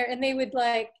down there and they would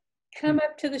like come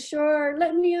up to the shore,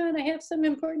 let me on, I have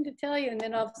something important to tell you. And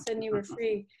then all of a sudden you were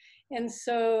free. And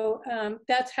so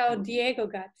that's how Diego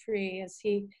got free, as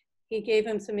he gave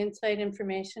him some inside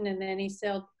information and then he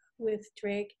sailed with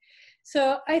Drake.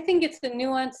 So I think it's a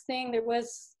nuanced thing.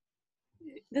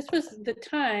 This was the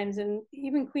times, and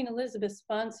even Queen Elizabeth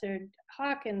sponsored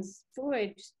Hawkins'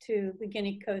 voyage to the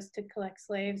Guinea Coast to collect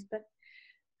slaves. But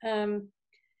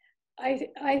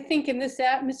I think in this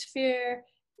atmosphere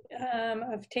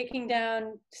of taking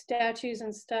down statues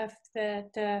and stuff,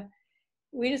 that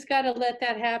we just got to let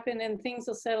that happen and things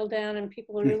will settle down and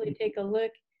people will really take a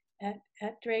look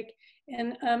at Drake.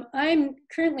 And I'm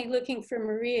currently looking for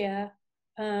Maria.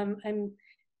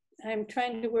 I'm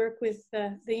trying to work with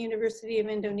the University of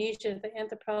Indonesia, the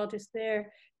anthropologist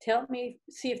there, to help me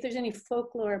see if there's any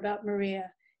folklore about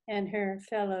Maria and her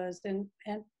fellows and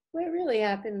what really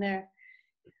happened there.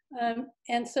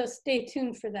 And so stay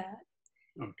tuned for that.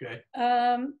 Okay.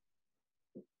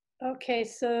 Okay,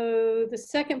 so the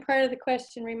second part of the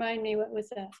question, remind me, what was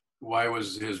that? Why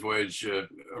was his voyage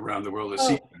around the world a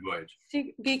secret voyage?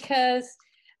 Because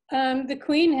the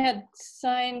Queen had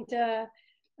signed a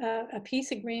peace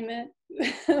agreement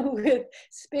with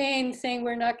Spain, saying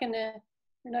we're not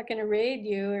gonna raid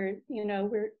you, or you know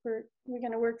we're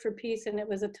gonna work for peace, and it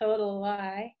was a total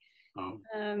lie. Oh.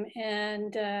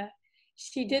 And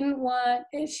she didn't want.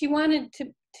 She wanted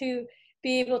to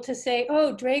be able to say,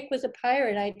 "Oh, Drake was a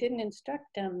pirate. I didn't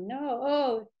instruct him." No.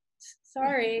 Oh,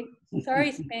 sorry,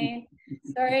 Spain.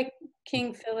 Sorry,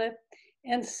 King Philip.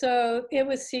 And so it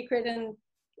was secret, and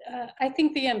I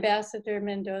think the ambassador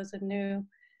Mendoza knew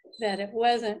that it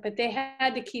wasn't, but they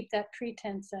had to keep that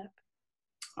pretense up.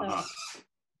 So.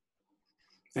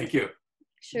 Thank you.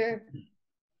 Sure.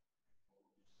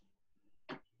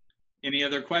 Any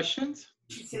other questions?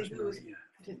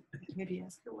 Maybe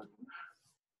ask her one.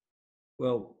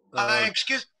 Well,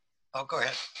 Excuse. Oh, go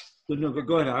ahead. no,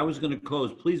 go ahead. I was going to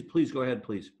close. Please go ahead,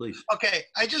 please. Okay,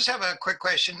 I just have a quick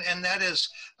question, and that is,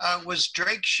 was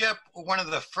Drake's ship one of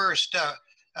the first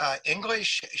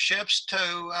English ships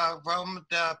to roam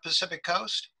the Pacific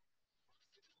coast?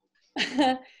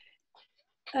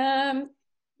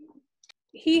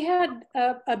 he had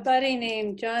a buddy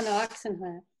named John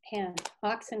Oxenham,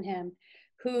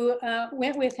 who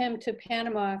went with him to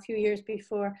Panama a few years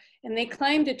before, and they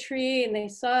climbed a tree and they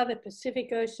saw the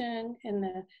Pacific Ocean and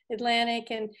the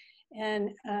Atlantic,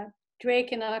 and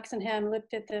Drake and Oxenham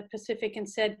looked at the Pacific and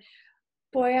said,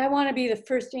 boy, I want to be the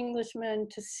first Englishman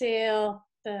to sail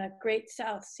the Great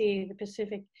South Sea, the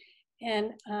Pacific.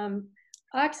 And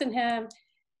Oxenham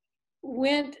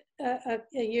went a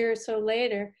year or so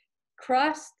later,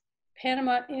 crossed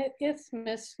Panama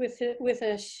Isthmus with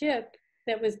a ship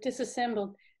that was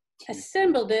disassembled,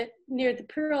 assembled it near the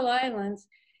Pearl Islands.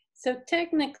 So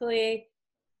technically,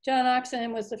 John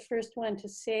Oxenham was the first one to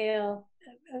sail,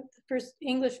 the first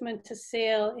Englishman to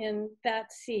sail in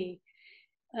that sea.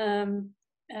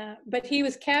 But he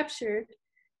was captured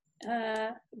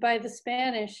by the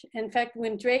Spanish. In fact,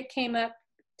 when Drake came up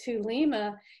to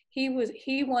Lima, he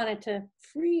wanted to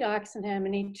free Oxenham,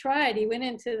 and he tried. He went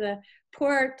into the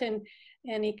port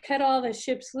and he cut all the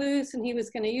ships loose, and he was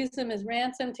going to use them as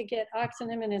ransom to get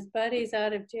Oxenham and his buddies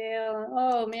out of jail.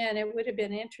 Oh man, it would have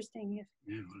been interesting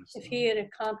if he had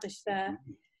accomplished that.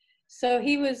 So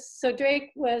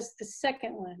Drake was the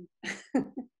second one,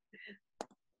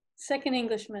 second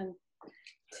Englishman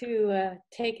to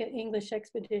take an English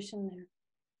expedition there.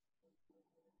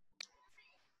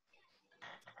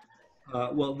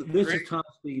 Well, this is Tom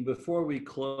speaking. Before we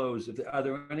close, are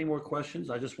there any more questions?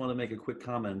 I just want to make a quick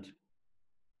comment.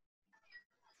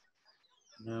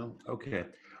 No? Okay.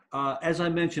 As I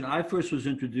mentioned, I first was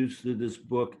introduced to this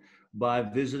book by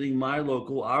visiting our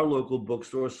local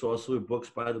bookstore, Sausalito Books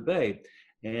by the Bay.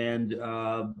 And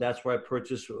that's where I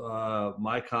purchased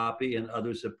my copy, and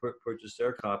others have purchased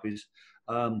their copies.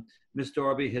 Ms.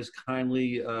 Darby has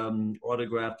kindly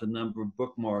autographed a number of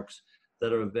bookmarks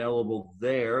that are available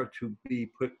there to be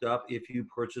picked up if you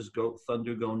purchase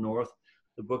Thunder Go North.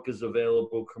 The book is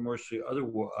available commercially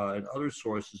in other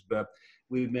sources, but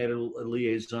we've made a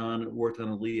liaison, worked on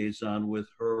a liaison with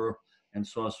her and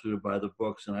Sausalito by the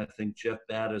Books, and I think Jeff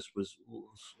Battis was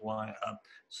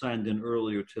signed in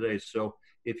earlier today. So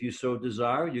if you so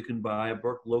desire, you can buy a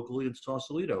book locally in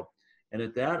Sausalito. And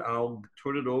at that, I'll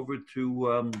turn it over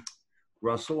to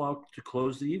Russell to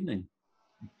close the evening.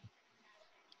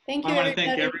 Thank you, I want to everybody.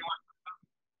 thank everyone.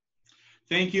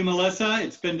 Thank you, Melissa.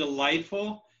 It's been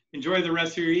delightful. Enjoy the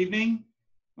rest of your evening.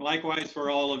 Likewise for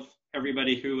all of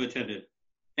everybody who attended.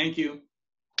 Thank you.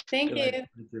 Thank you.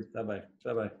 Bye-bye.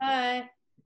 Bye-bye. Bye.